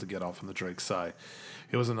 We were able to get off on the Drake's side.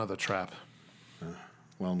 It was another trap.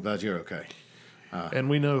 Well, I'm glad you're okay. And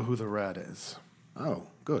we know who the rat is. Oh,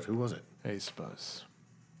 good. Who was it? Ace Buzz.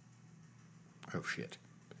 Oh shit.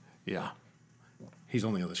 Yeah. He's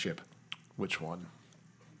on the other ship. Which one?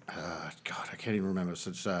 God, I can't even remember.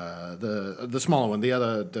 Since the smaller one, the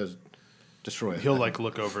other destroyer. He'll like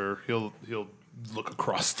look over. He'll look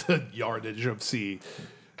across the yardage of sea.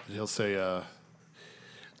 He'll say,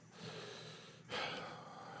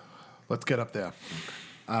 let's get up there.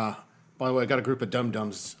 By the way, I got a group of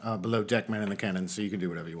dum-dums below deck manning the cannon, so you can do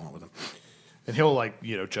whatever you want with them. And he'll, like,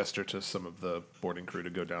 gesture to some of the boarding crew to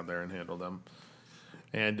go down there and handle them.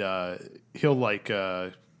 And he'll, like,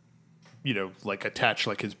 attach,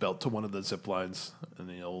 like, his belt to one of the zip lines. And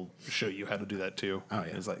he'll show you how to do that, too. Oh, yeah.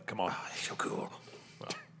 And he's like, come on. So cool.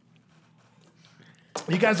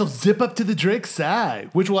 You guys will zip up to the Drake's side,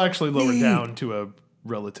 which will actually lower down to a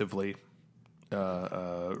relatively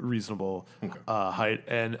reasonable height.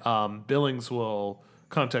 And Billings will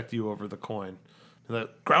contact you over the coin.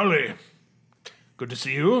 Crowley, good to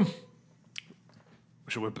see you.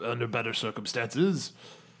 Wish we were under better circumstances.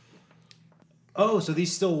 Oh, so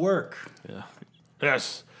these still work. Yeah.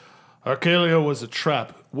 Yes. Arcalia was a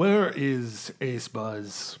trap. Where is Ace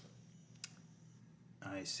Buzz?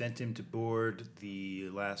 I sent him to board the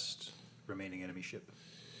last remaining enemy ship.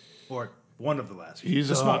 Or one of the last. He's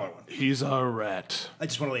the smaller one. He's a rat. I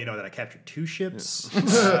just want to let you know that I captured 2 ships.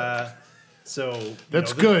 So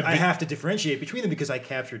That's good. I have to differentiate between them because I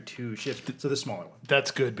captured 2 ships. So the smaller one.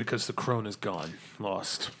 That's good because the crone is gone.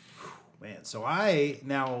 Lost. Man, so I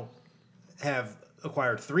now have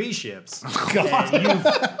acquired 3 ships. And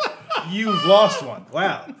you've lost one.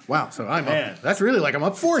 Wow. Wow, so I'm Man. up. That's really like I'm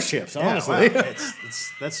up 4 ships, Yeah, honestly. wow.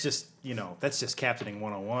 That's just captaining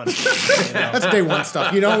 101. That's day 1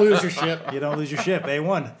 stuff. You don't lose your ship. You don't lose your ship.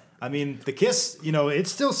 A1. I mean, the Kiss,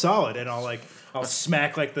 it's still solid, and I'll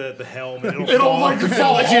smack like the helm, and it'll fall.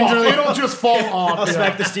 fall off. It'll just fall off. I'll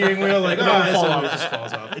smack the steering wheel, like it just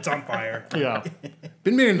falls off. It's on fire. Yeah.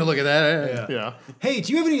 Been meaning to look at that. Yeah. Hey,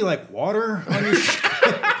 do you have any like water on your ship?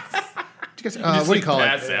 What do you call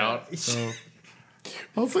it? out.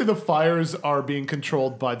 Hopefully the fires are being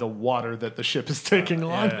controlled by the water that the ship is taking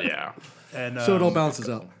on. Yeah. And So it all balances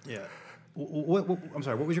out. yeah. What, I'm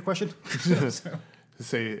sorry. What was your question?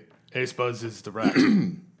 Say Ace Buzz is the rat.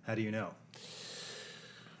 How do you know?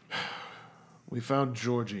 We found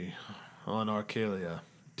Georgie on Arcalia,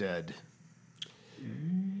 dead.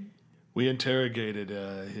 We interrogated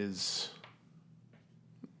his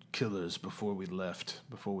killers before we left,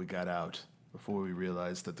 before we got out, before we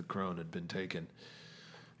realized that the crone had been taken.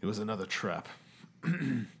 It was another trap.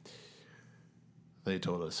 They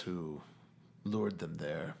told us who lured them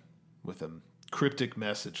there with a cryptic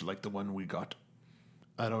message like the one we got.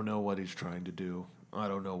 I don't know what he's trying to do. I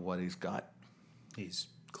don't know what he's got. He's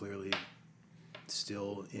clearly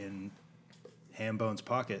still in Hambone's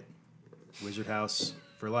pocket. Wizard House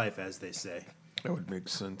for life, as they say. That would make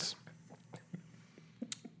sense.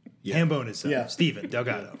 Hambone is Yeah. Steven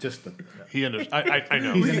Delgado. Just the. He I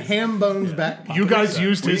know. He's in Hambone's back pocket. You guys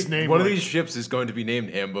used his name. One of like- these ships is going to be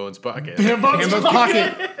named Hambone's Pocket. Hambone's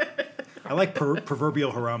pocket. I like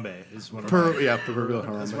proverbial Harambe. Is one of my, Proverbial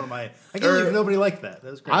that's Harambe. one of my. I can't believe nobody liked that.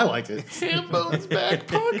 That was great. I liked it. Hambone's back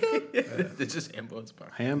pocket. It's just Hambone's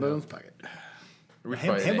Pocket. Hambone's pocket. We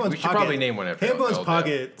should, Hambone's we should probably name one after Hambone's Eldad.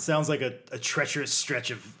 Pocket sounds like a treacherous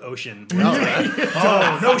stretch of ocean.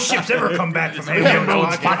 Oh, no ships ever come back from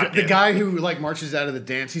Hambone's Pocket. The guy who like marches out of the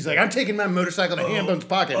dance, he's like, "I'm taking my motorcycle to Hambone's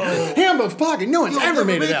pocket." Hambone's pocket. No one's ever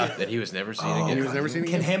made it out. That he was never seen again. He was never seen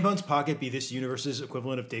Can again. Hambone's Pocket be this universe's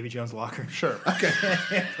equivalent of Davy Jones' locker? Sure. Okay.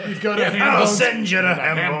 You go to I'll Hambone's. send you to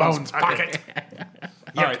Hambone's Hambone's pocket.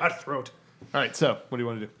 Yeah, right. cutthroat. All right. So, what do you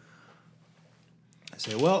want to do? I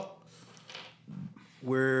say, well,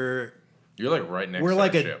 we're You're like right next to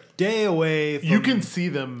like our a ship. day away from... You can see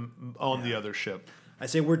them on the other ship. I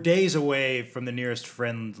say we're days away from the nearest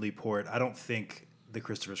friendly port. I don't think the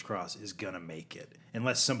Christopher's Cross is going to make it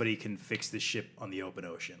unless somebody can fix this ship on the open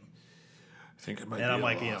ocean. I think it might And be I'm a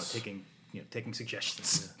like, loss. taking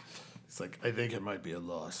suggestions. It's like, I think it might be a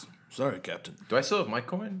loss. Sorry, Captain. Do I still have my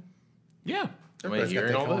coin? Yeah. Am I Everybody's got hearing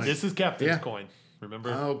their all coin. this? This is Captain's Yeah. coin. Remember?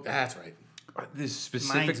 Oh, that's right. This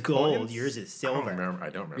specific Mine's gold, coins? yours is I don't silver. remember. I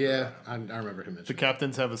don't remember. Yeah, I remember him the mentioning.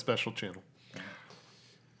 captains have a special channel.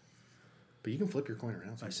 But you can flip your coin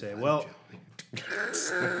around. So I you say, can well, find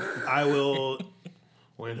it, I will...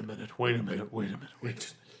 Wait a minute. Wait a minute. Wait a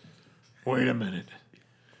minute. Wait a minute.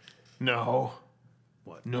 No.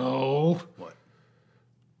 What? No. What?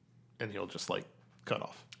 And he'll just like cut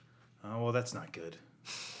off. Oh, well, that's not good.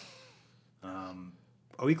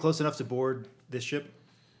 Are we close enough to board this ship?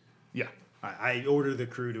 Yeah. I order the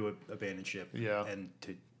crew to abandon ship. Yeah. And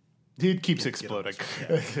to It keeps get exploding. on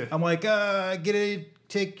this one. Yeah. I'm like,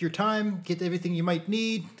 take your time, get everything you might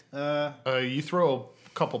need. You throw a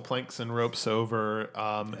couple planks and ropes over,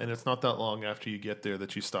 and it's not that long after you get there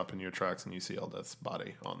that you stop in your tracks and you see Eldeth's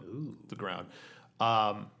body on the ground.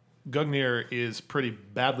 Gugnir is pretty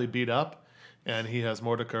badly beat up, and he has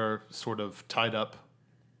Mordecai sort of tied up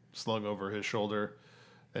slung over his shoulder,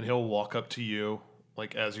 and he'll walk up to you,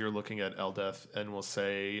 like as you're looking at Eldeth, and will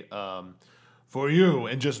say, "For you,"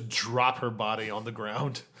 and just drop her body on the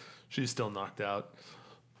ground. She's still knocked out.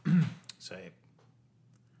 Say,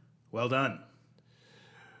 well done.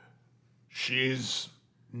 She's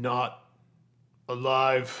not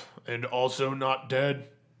alive and also not dead.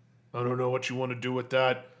 I don't know what you want to do with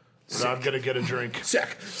that, but I'm gonna get a drink.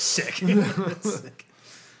 Sick. Sick. I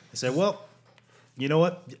said, well, you know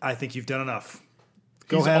what? I think you've done enough.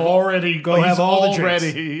 He's have all the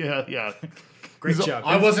drinks. Yeah. Great job.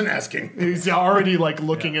 I wasn't asking. He's already like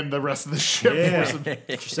looking in the rest of the ship. Yeah. For some, Get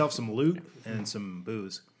yourself some loot and some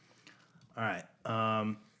booze. All right.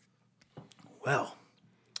 Well.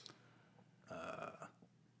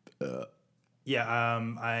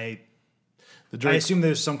 I assume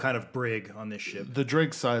there's some kind of brig on this ship. the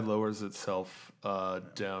Drake side lowers itself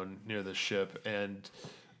down near the ship, and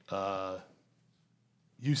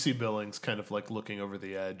you see Billings kind of like looking over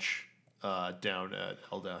the edge down at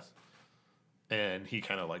Eldeth, and he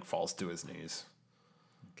kind of like falls to his knees.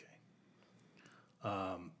 Okay.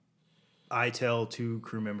 I tell 2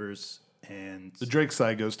 crew members, and The Drake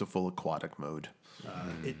side goes to full aquatic mode.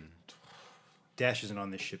 Dash isn't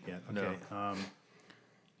on this ship yet. Okay.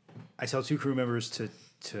 I tell 2 crew members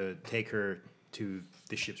to take her to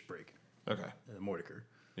the ship's brig, Okay. Mortimer,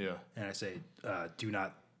 Yeah. and I say, do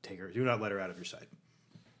not take her. Do not let her out of your sight.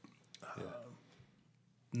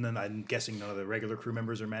 And then I'm guessing none of the regular crew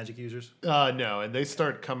members are magic users. No, and they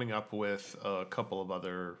start coming up with a couple of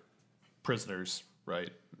other prisoners,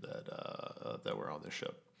 right? That were on the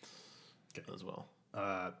ship as well.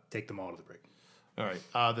 Take them all to the brig. All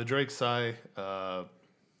right. The Drake Sai.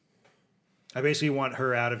 I basically want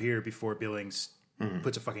her out of here before Billings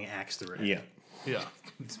puts a fucking axe through her head. Yeah. Yeah.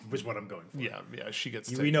 Which is what I'm going for. Yeah. She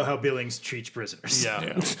gets. We know how Billings treats prisoners. Yeah.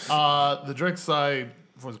 The Drake Sai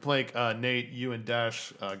was plank. Nate, you and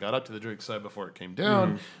Dash got up to the Drake Sai before it came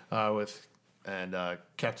down. And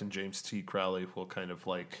Captain James T. Crowley will kind of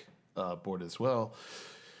like board as well.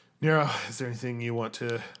 Nero, is there anything you want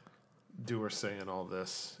to do or say in all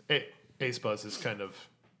this? Ace Buzz is kind of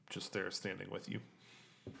just there standing with you.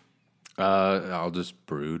 I'll just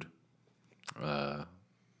brood. Yeah.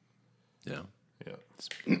 Yeah.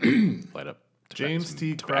 Light up. James some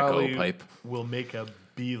T. tobacco Crowley pipe. will make a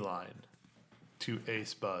beeline to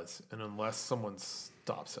Ace Buzz, and unless someone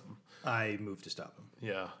stops him, I move to stop him.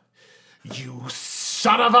 yeah, you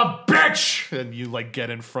son of a bitch, and you like get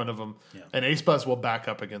in front of him, and Ace Buzz will back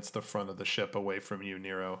up against the front of the ship, away from you,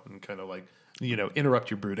 Nero, and kind of like interrupt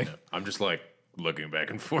your brooding. I'm just like looking back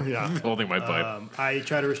and forth, Yeah. holding my pipe. I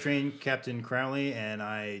try to restrain Captain Crowley, and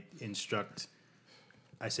I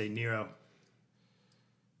say, Nero,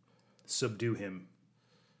 subdue him.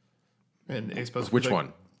 And Ace Buzz, will Which be like,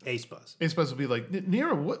 one? Ace Buzz. Ace Buzz will be like,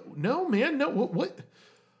 Nero, what? No, man, no, what?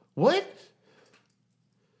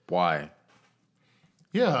 Why?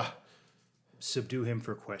 Yeah, Subdue him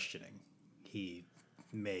for questioning. He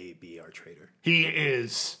may be our traitor. he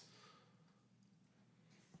is.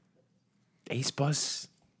 Ace Buzz?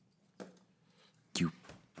 You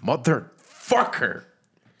motherfucker.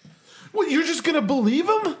 What, you're just gonna believe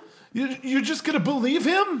him? You're just gonna believe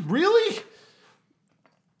him? Really?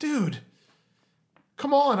 Dude.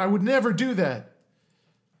 Come on, I would never do that.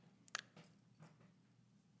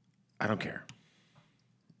 I don't care.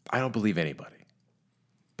 I don't believe anybody.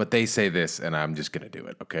 But they say this, and I'm just gonna do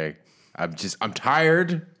it, okay? I'm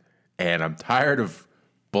tired, and I'm tired of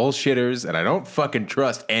bullshitters, and I don't fucking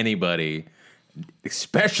trust anybody,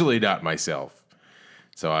 especially not myself.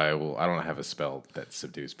 So I don't have a spell that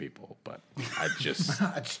subdues people, but I just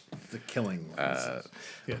The killing ones.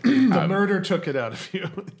 The murder took it out of you.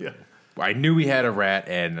 Yeah. I knew we had a rat,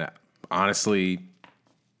 and honestly,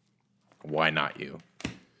 why not you?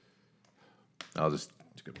 I'll just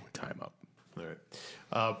time up. All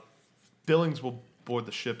right. Billings will board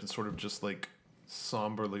the ship and sort of just like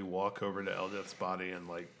somberly walk over to Eldeth's body and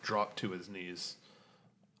like drop to his knees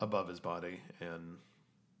above his body and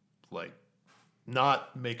like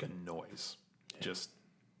not make a noise, just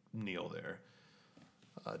kneel there.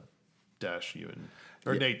 Dash,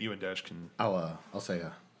 Nate, you and Dash can. I'll say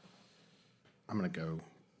I'm gonna go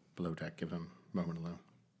below deck, give him a moment alone.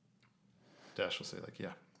 Dash will say like,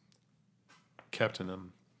 yeah, Captain,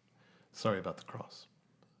 I'm sorry about the cross.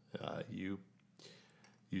 You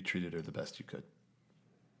treated her the best you could.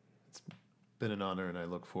 It's been an honor, and I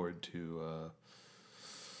look forward to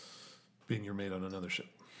being your mate on another ship.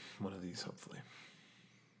 One of these, hopefully.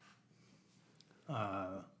 I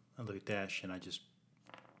look at Dash, and I just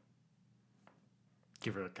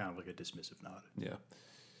give her kind of like a dismissive nod. Yeah.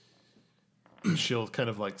 She'll kind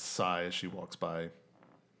of like sigh as she walks by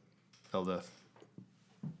Eldeth.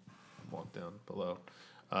 Walk down below.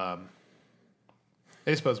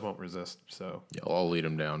 Ace Buzz won't resist, so Yeah, I'll lead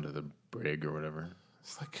him down to the brig or whatever.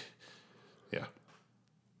 it's like, yeah.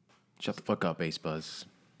 Shut the fuck up, Ace Buzz.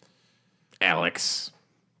 Alex.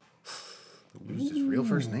 Use his real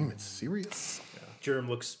first name. It's serious. Germ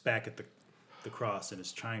looks back at the cross and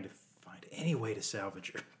is trying to find any way to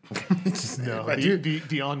salvage her. No, I do-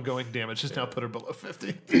 the ongoing damage has now put her below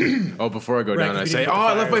 50. Oh, before I go Right, down, I 'cause you say, didn't oh, put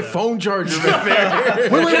the I left my fires out." phone charger right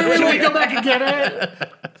there. wait, go back and get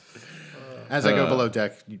it. As I go below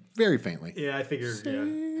deck, very faintly. Yeah, I figured. Yeah.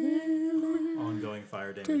 Ongoing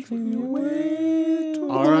fire damage.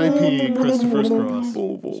 R.I.P. Christopher's Cross.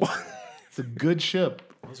 It's a good ship.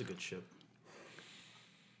 That was a good ship.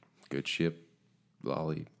 Good ship.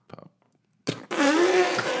 Lollipop.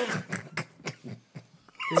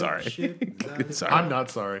 Sorry. Sorry. I'm not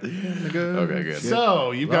sorry. Okay, good.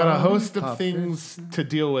 So you've got a host of things to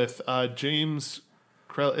deal with. James,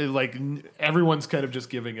 everyone's kind of just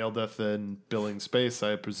giving Eldeth and Billing space,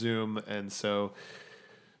 I presume, and so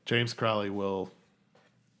James Crowley will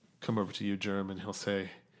come over to you, Germ, and he'll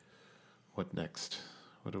say, "What next?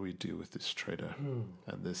 What do we do with this traitor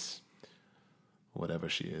and this whatever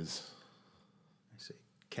she is?" I say,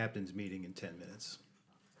 captain's meeting in 10 minutes.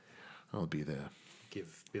 I'll be there.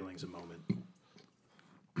 Give Billings a moment.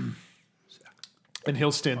 And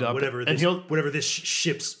he'll stand up, Whatever and this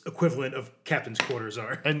ship's equivalent of captain's quarters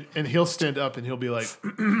are. And he'll stand up and he'll be like,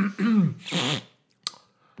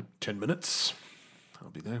 10 minutes. I'll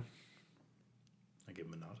be there. I give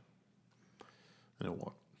him a nod. And he'll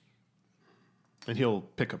walk. And he'll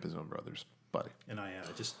pick up his own brother's body. And I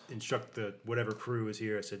just instruct whatever crew is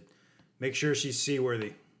here. I said, make sure she's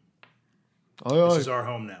seaworthy. Aye, This aye. is our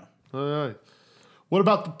home now. Aye, aye. What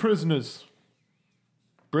about the prisoners?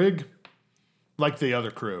 Brig? Like the other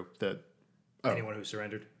crew that, Anyone who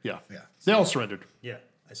surrendered. yeah. They all surrendered. Yeah.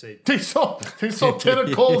 I say, They saw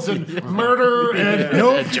tentacles and murder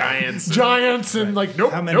and giants and like,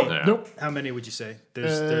 nope, How many? nope. how many would you say?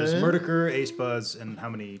 There's Murdeker, Ace Buzz, and how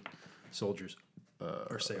many soldiers?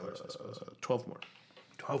 Or sailors, I suppose. 12 more.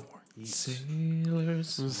 12 more.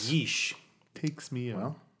 Yeesh. Takes me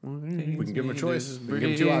out. We can give him a choice. We can give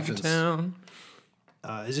him two options.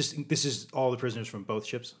 This is all the prisoners from both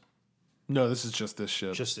ships? No, this is just this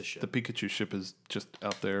ship. Just this ship. The Pikachu ship is just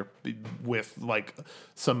out there with like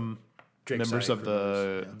some Drake members Sai of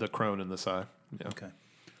the Crone and the Psy. Yeah.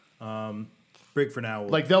 Okay. Brig for now.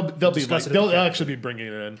 Like they'll be discuss like it at the they'll actually be bringing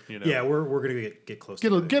it in. You know. Yeah, we're gonna get close. Get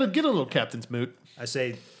to a it. get a little captain's moot. I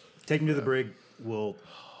say, take him to the brig. We'll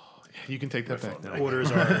You can take that back now. orders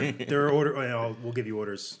are there are order. We'll give you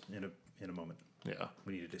orders in a moment. Yeah.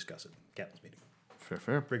 We need to discuss it. Captain's meeting.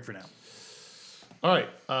 Fair. Brig for now. All right.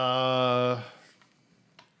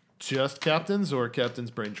 Just captains or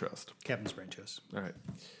captain's brain trust? Captain's brain trust. All right.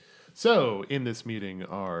 So in this meeting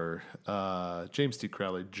are James T.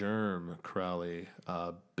 Crowley, Germ Crowley,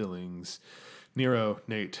 Billings, Nero,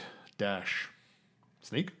 Nate, Dash,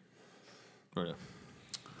 Sneak. Or no?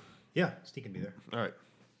 Yeah, Steve can be there. All right.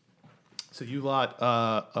 So you lot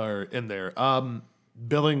are in there.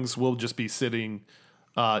 Billings will just be sitting.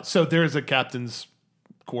 So there's a captain's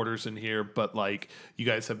quarters in here, but like you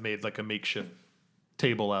guys have made like a makeshift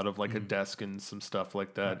table out of like a desk and some stuff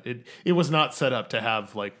like that. It was not set up to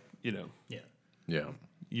have like, you know, Yeah. Yeah.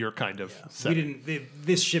 your kind of We set. didn't.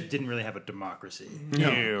 This ship didn't really have a democracy.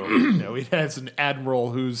 No, it has an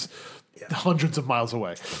admiral who's hundreds of miles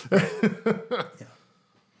away.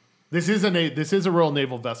 This is a Royal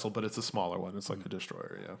Naval vessel, but it's a smaller one. It's like a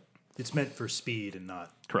destroyer. Yeah, It's meant for speed and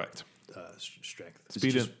not correct. strength.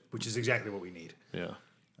 Speed which is exactly what we need. Yeah.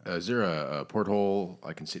 Is there a porthole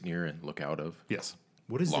I can sit near and look out of? Yes.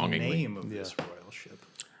 What is Longingly. the name of this royal ship?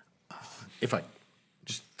 If I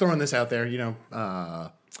just throwing this out there,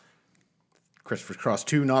 Christopher's Cross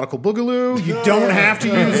 2 Nautical Boogaloo. You don't have to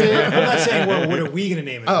use it. I'm not saying what are we going to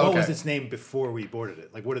name it. Oh, What was okay. its name before we boarded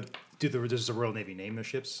it? Like, does the Royal Navy name their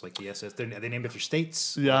ships? Like the SS? Are they named after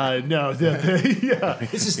states? Yeah. No. Yeah.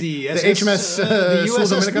 This is the HMS, SS, the Sul USS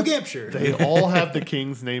Dominica? New Hampshire. They all have the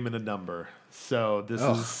king's name and a number. So this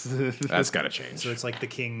is That's got to change. So it's like the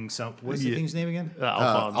king. What's the king's name again?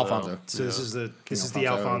 Alfonso. Alfonso. So this is the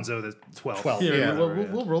Alfonso. Alfonso the 12th. 12th. Yeah, Yeah.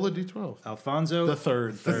 we'll roll a d12. Alfonso The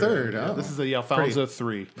third. The third. Oh. This is the Alfonso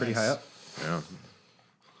 3. Pretty high up. Yeah.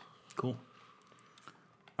 Cool.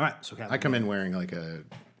 All right, so Captain. I come in wearing like a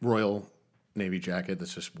Royal Navy jacket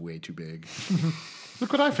that's just way too big.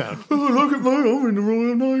 Look what I found. Oh, look at my home in the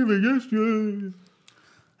Royal Navy. Yes, yeah.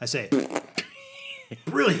 I say,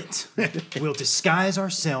 brilliant. We'll disguise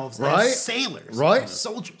ourselves Right? as sailors, Right?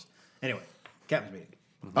 soldiers. Anyway, captain's meeting.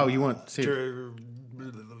 Oh, you want to see?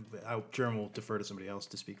 Germ will defer to somebody else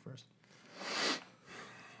to speak first.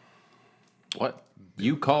 What?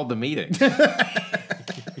 You called the meeting.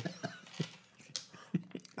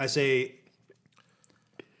 I say,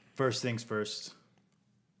 first things first,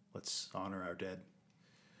 let's honor our dead.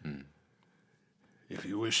 If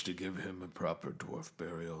you wish to give him a proper dwarf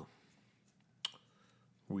burial,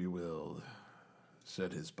 we will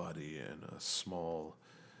set his body in a small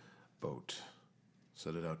boat,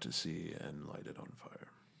 set it out to sea, and light it on fire.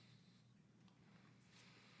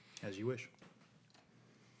 As you wish.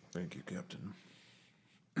 Thank you,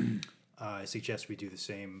 Captain. I suggest we do the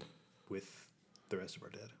same with the rest of our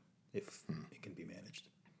dead, if it can be managed.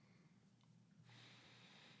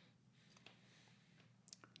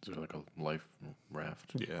 Is there like a life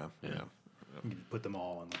raft? Yeah. You can put them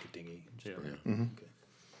all on like a dinghy. Just Yeah. Okay.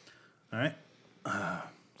 All right.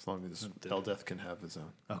 As long as Eldeth can have his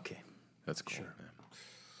own. Okay. That's cool. Sure.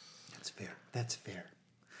 That's fair. That's fair.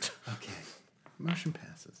 Okay. Motion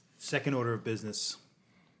passes. Second order of business.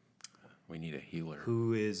 We need a healer.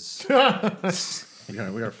 Who is We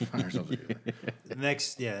gotta find ourselves a healer. the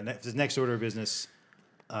next? Yeah, the next order of business.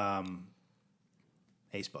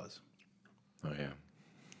 Ace Buzz. Oh yeah.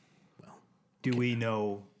 Do we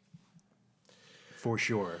know for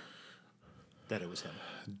sure that it was him?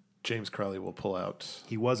 James Crowley will pull out.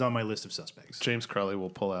 He was on my list of suspects. James Crowley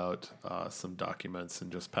will pull out some documents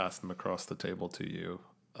and just pass them across the table to you,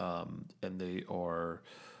 and they are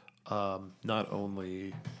not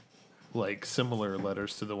only like similar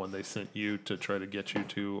letters to the one they sent you to try to get you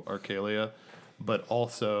to Arcalia, but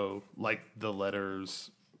also like the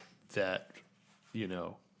letters that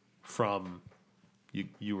from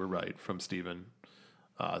you were right, from Stephen,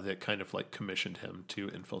 that kind of like commissioned him to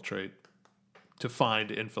find,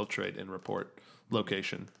 infiltrate, and report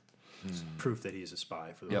location. Proof that he is a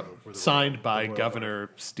spy for the Yep. royal, for the Signed royal- by the royal Governor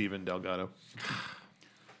Stephen Delgado.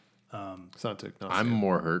 Santic, no, I'm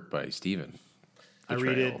more hurt by Steven. I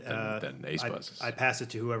read it. Than Ace Buzz's. I pass it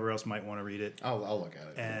to whoever else might want to read it, I'll look at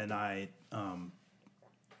it. and I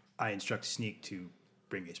instruct Sneak to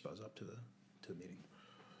bring Ace Buzz up to the meeting.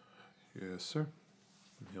 Yes, sir.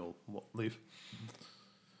 He'll leave.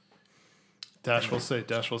 Dash will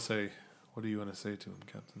say, what do you want to say to him,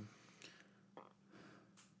 Captain?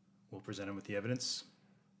 We'll present him with the evidence.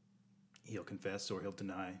 He'll confess or he'll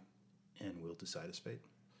deny, and we'll decide his fate.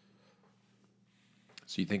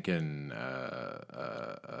 So you thinking?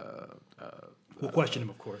 We'll question him,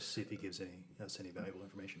 of course, see if he gives us any valuable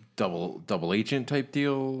information. double agent type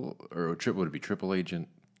deal, or would it be triple agent?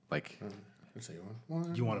 Like, Let's see,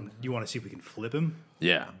 one. You want to see if we can flip him?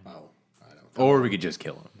 yeah, Oh, I don't. or we could just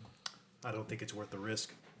kill him. I don't think it's worth the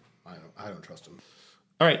risk. I don't trust him.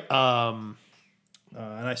 All right. And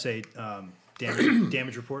I say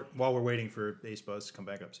damage report while we're waiting for Ace Buzz to come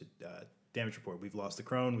back up. So, damage report. We've lost the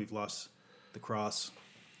Crone. We've lost the Cross.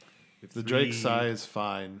 We have The 3 Drake's eye is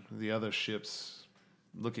fine. The other ships,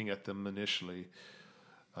 looking at them initially,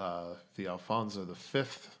 the Alfonso the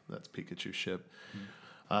Fifth, that's Pikachu's ship,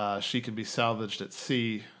 she can be salvaged at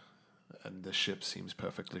sea, and the ship seems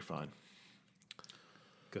perfectly fine.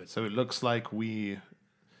 Good. So it looks like we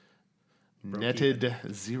netted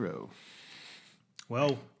 0.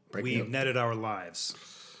 Well, Breaking we've up. netted our lives.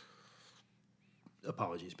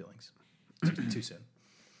 Apologies, Billings. Too soon.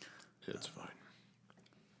 It's fine.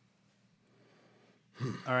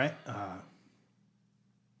 All right.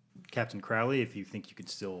 Captain Crowley, if you think you can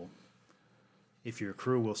still... If your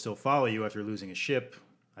crew will still follow you after losing a ship,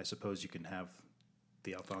 I suppose you can have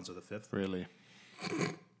the Alfonso the Fifth. Really?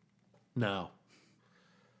 Now.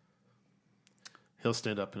 He'll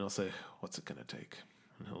stand up and he'll say, "What's it going to take?"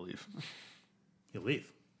 And he'll leave. You'll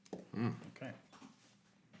leave. Okay.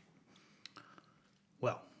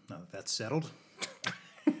 Well, now that that's settled,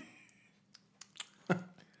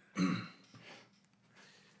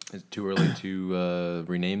 Is it too early to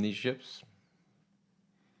rename these ships?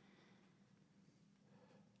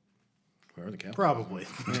 Where are the captains? probably,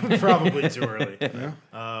 probably too early.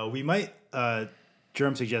 We might.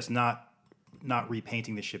 Germ suggests not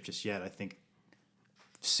repainting the ship just yet. I think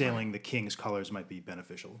sailing the King's colors might be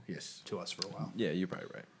beneficial. Yes. To us for a while. Yeah, you're probably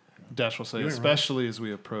right. Dash will say, especially as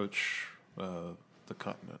we approach the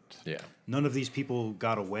continent. Yeah. None of these people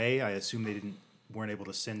got away. I assume they weren't able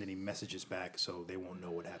to send any messages back, so they won't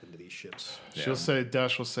know what happened to these ships.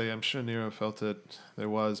 Dash will say, "I'm sure Nero felt it. There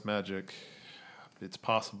was magic. It's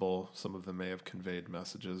possible some of them may have conveyed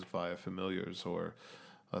messages via familiars or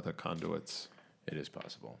other conduits." It is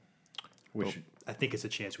possible. I think it's a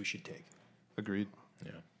chance we should take. Agreed.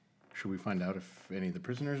 Yeah. Should we find out if any of the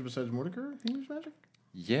prisoners besides Mordecai can use magic?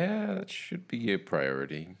 Yeah, that should be a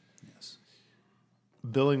priority. Yes.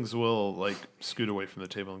 Billings will like scoot away from the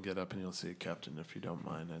table and get up, and he'll say, "Captain, if you don't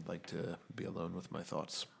mind, I'd like to be alone with my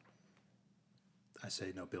thoughts." I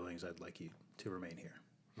say, no, Billings, I'd like you to remain here.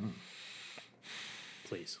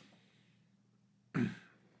 Please. All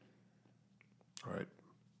right.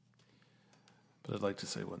 But I'd like to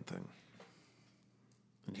say one thing.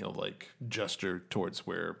 And he'll like gesture towards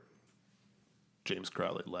where James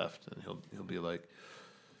Crowley left, and he'll be like,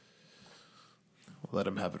 "Let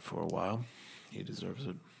him have it for a while. He deserves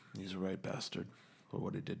it. He's a right bastard for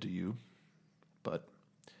what he did to you. But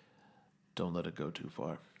don't let it go too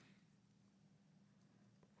far.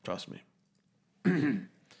 Trust me."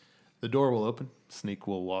 The door will open. Sneak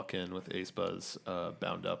will walk in with Ace Buzz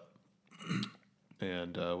bound up,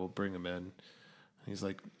 and we'll bring him in. He's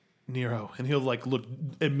like, "Nero," and he'll like look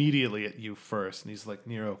immediately at you first, and he's like,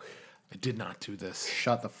 "Nero, I did not do this."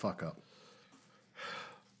 Shut the fuck up.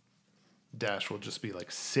 Dash will just be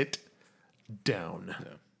like, "Sit down,"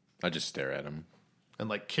 I just stare at him. and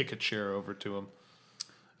like kick a chair over to him,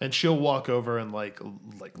 and she'll walk over and like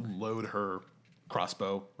load her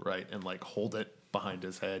crossbow, right, and like hold it behind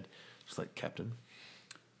his head. She's like, "Captain."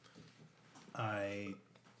 I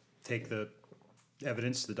take the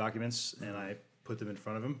evidence, the documents, and I put them in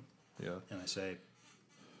front of him, Yeah. and I say,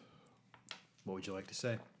 what would you like to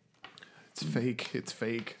say? It's fake. It's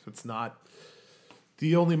fake. It's not.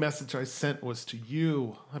 The only message I sent was to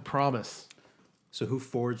you. I promise. So who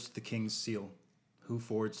forged the king's seal? Who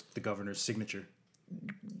forged the governor's signature?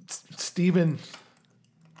 Stephen,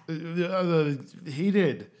 he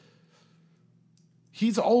did.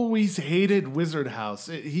 He's always hated Wizard House.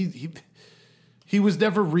 He was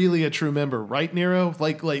never really a true member, right, Nero?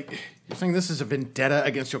 Like You're saying this is a vendetta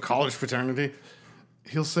against your college fraternity?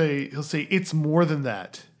 he'll say it's more than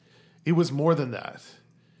that. It was more than that.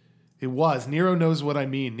 It was. Nero knows what I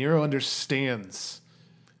mean. Nero understands.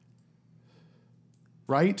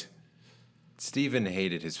 Right? Stephen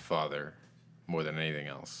hated his father more than anything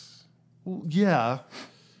else. Well, yeah.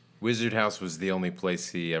 Wizard House was the only place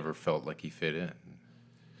he ever felt like he fit in.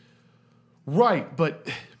 Right, but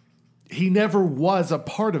he never was a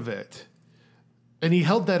part of it. And he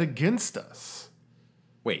held that against us.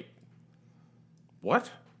 Wait.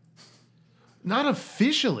 What? Not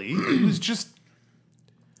officially. He was just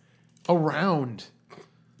around.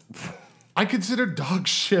 I consider dog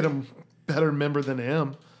shit a better member than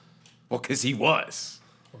him. Well, because he was.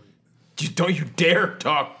 Don't you dare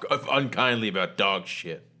talk unkindly about dog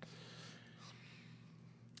shit.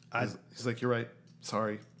 He's like, "You're right.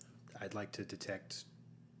 Sorry." I'd like to detect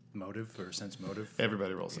motive or sense motive.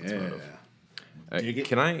 Everybody rolls sense motive.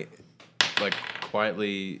 Can I, like,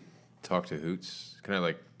 quietly talk to Hoots? Can I,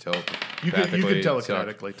 like, You telepathically can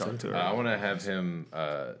telekinetically talk to her. I want to have him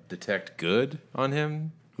detect good on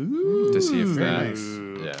him to see if that.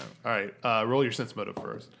 Yeah. All right, roll your sense motive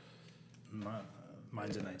first.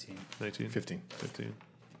 Mine's a 19. 19? 15. 15.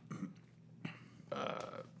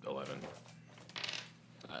 11.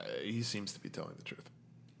 He seems to be telling the truth.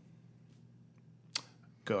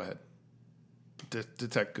 Go ahead.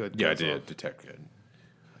 Detect good. Yeah, I goes did off. detect good.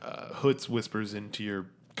 Hoots whispers into your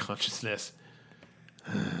consciousness.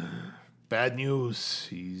 Bad news.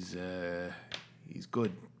 He's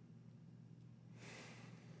good.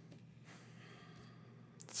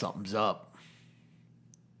 Something's up.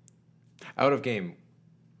 Out of game.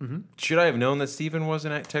 Should I have known that Stephen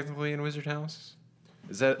wasn't technically in Wizard House?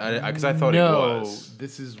 Is that because I thought he was?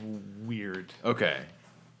 This is weird. Okay.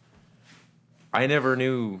 I never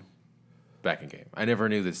knew back in game. I never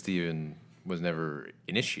knew that Stephen was never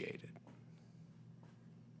initiated.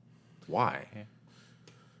 Why?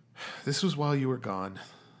 This was while you were gone.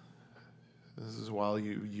 This is while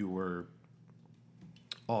you were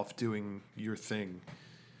off doing your thing.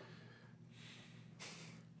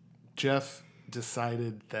 Jeff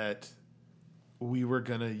decided that we were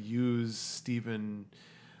going to use Stephen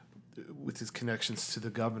with his connections to the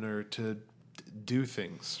governor to do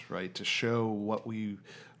things, right? To show what we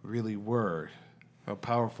really were, how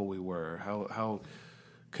powerful we were, how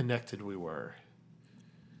connected we were.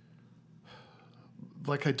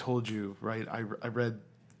 Like I told you, right? I read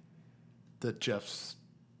that Jeff's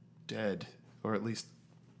dead, or at least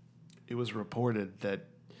it was reported that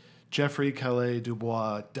Jeffrey Calais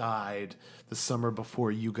Dubois died the summer before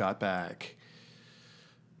you got back.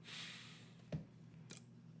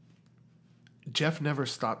 Jeff never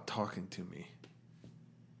stopped talking to me.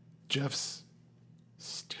 Jeff's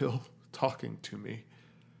still talking to me.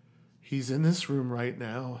 He's in this room right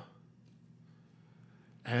now.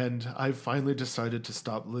 And I've finally decided to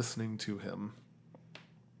stop listening to him.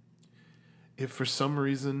 If for some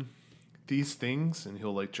reason these things, and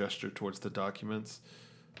he'll like gesture towards the documents,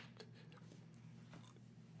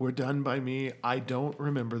 were done by me. I don't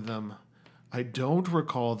remember them. I don't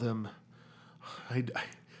recall them. I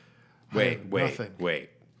have nothing. Wait.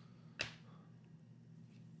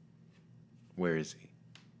 Where is he?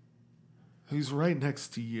 He's right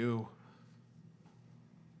next to you.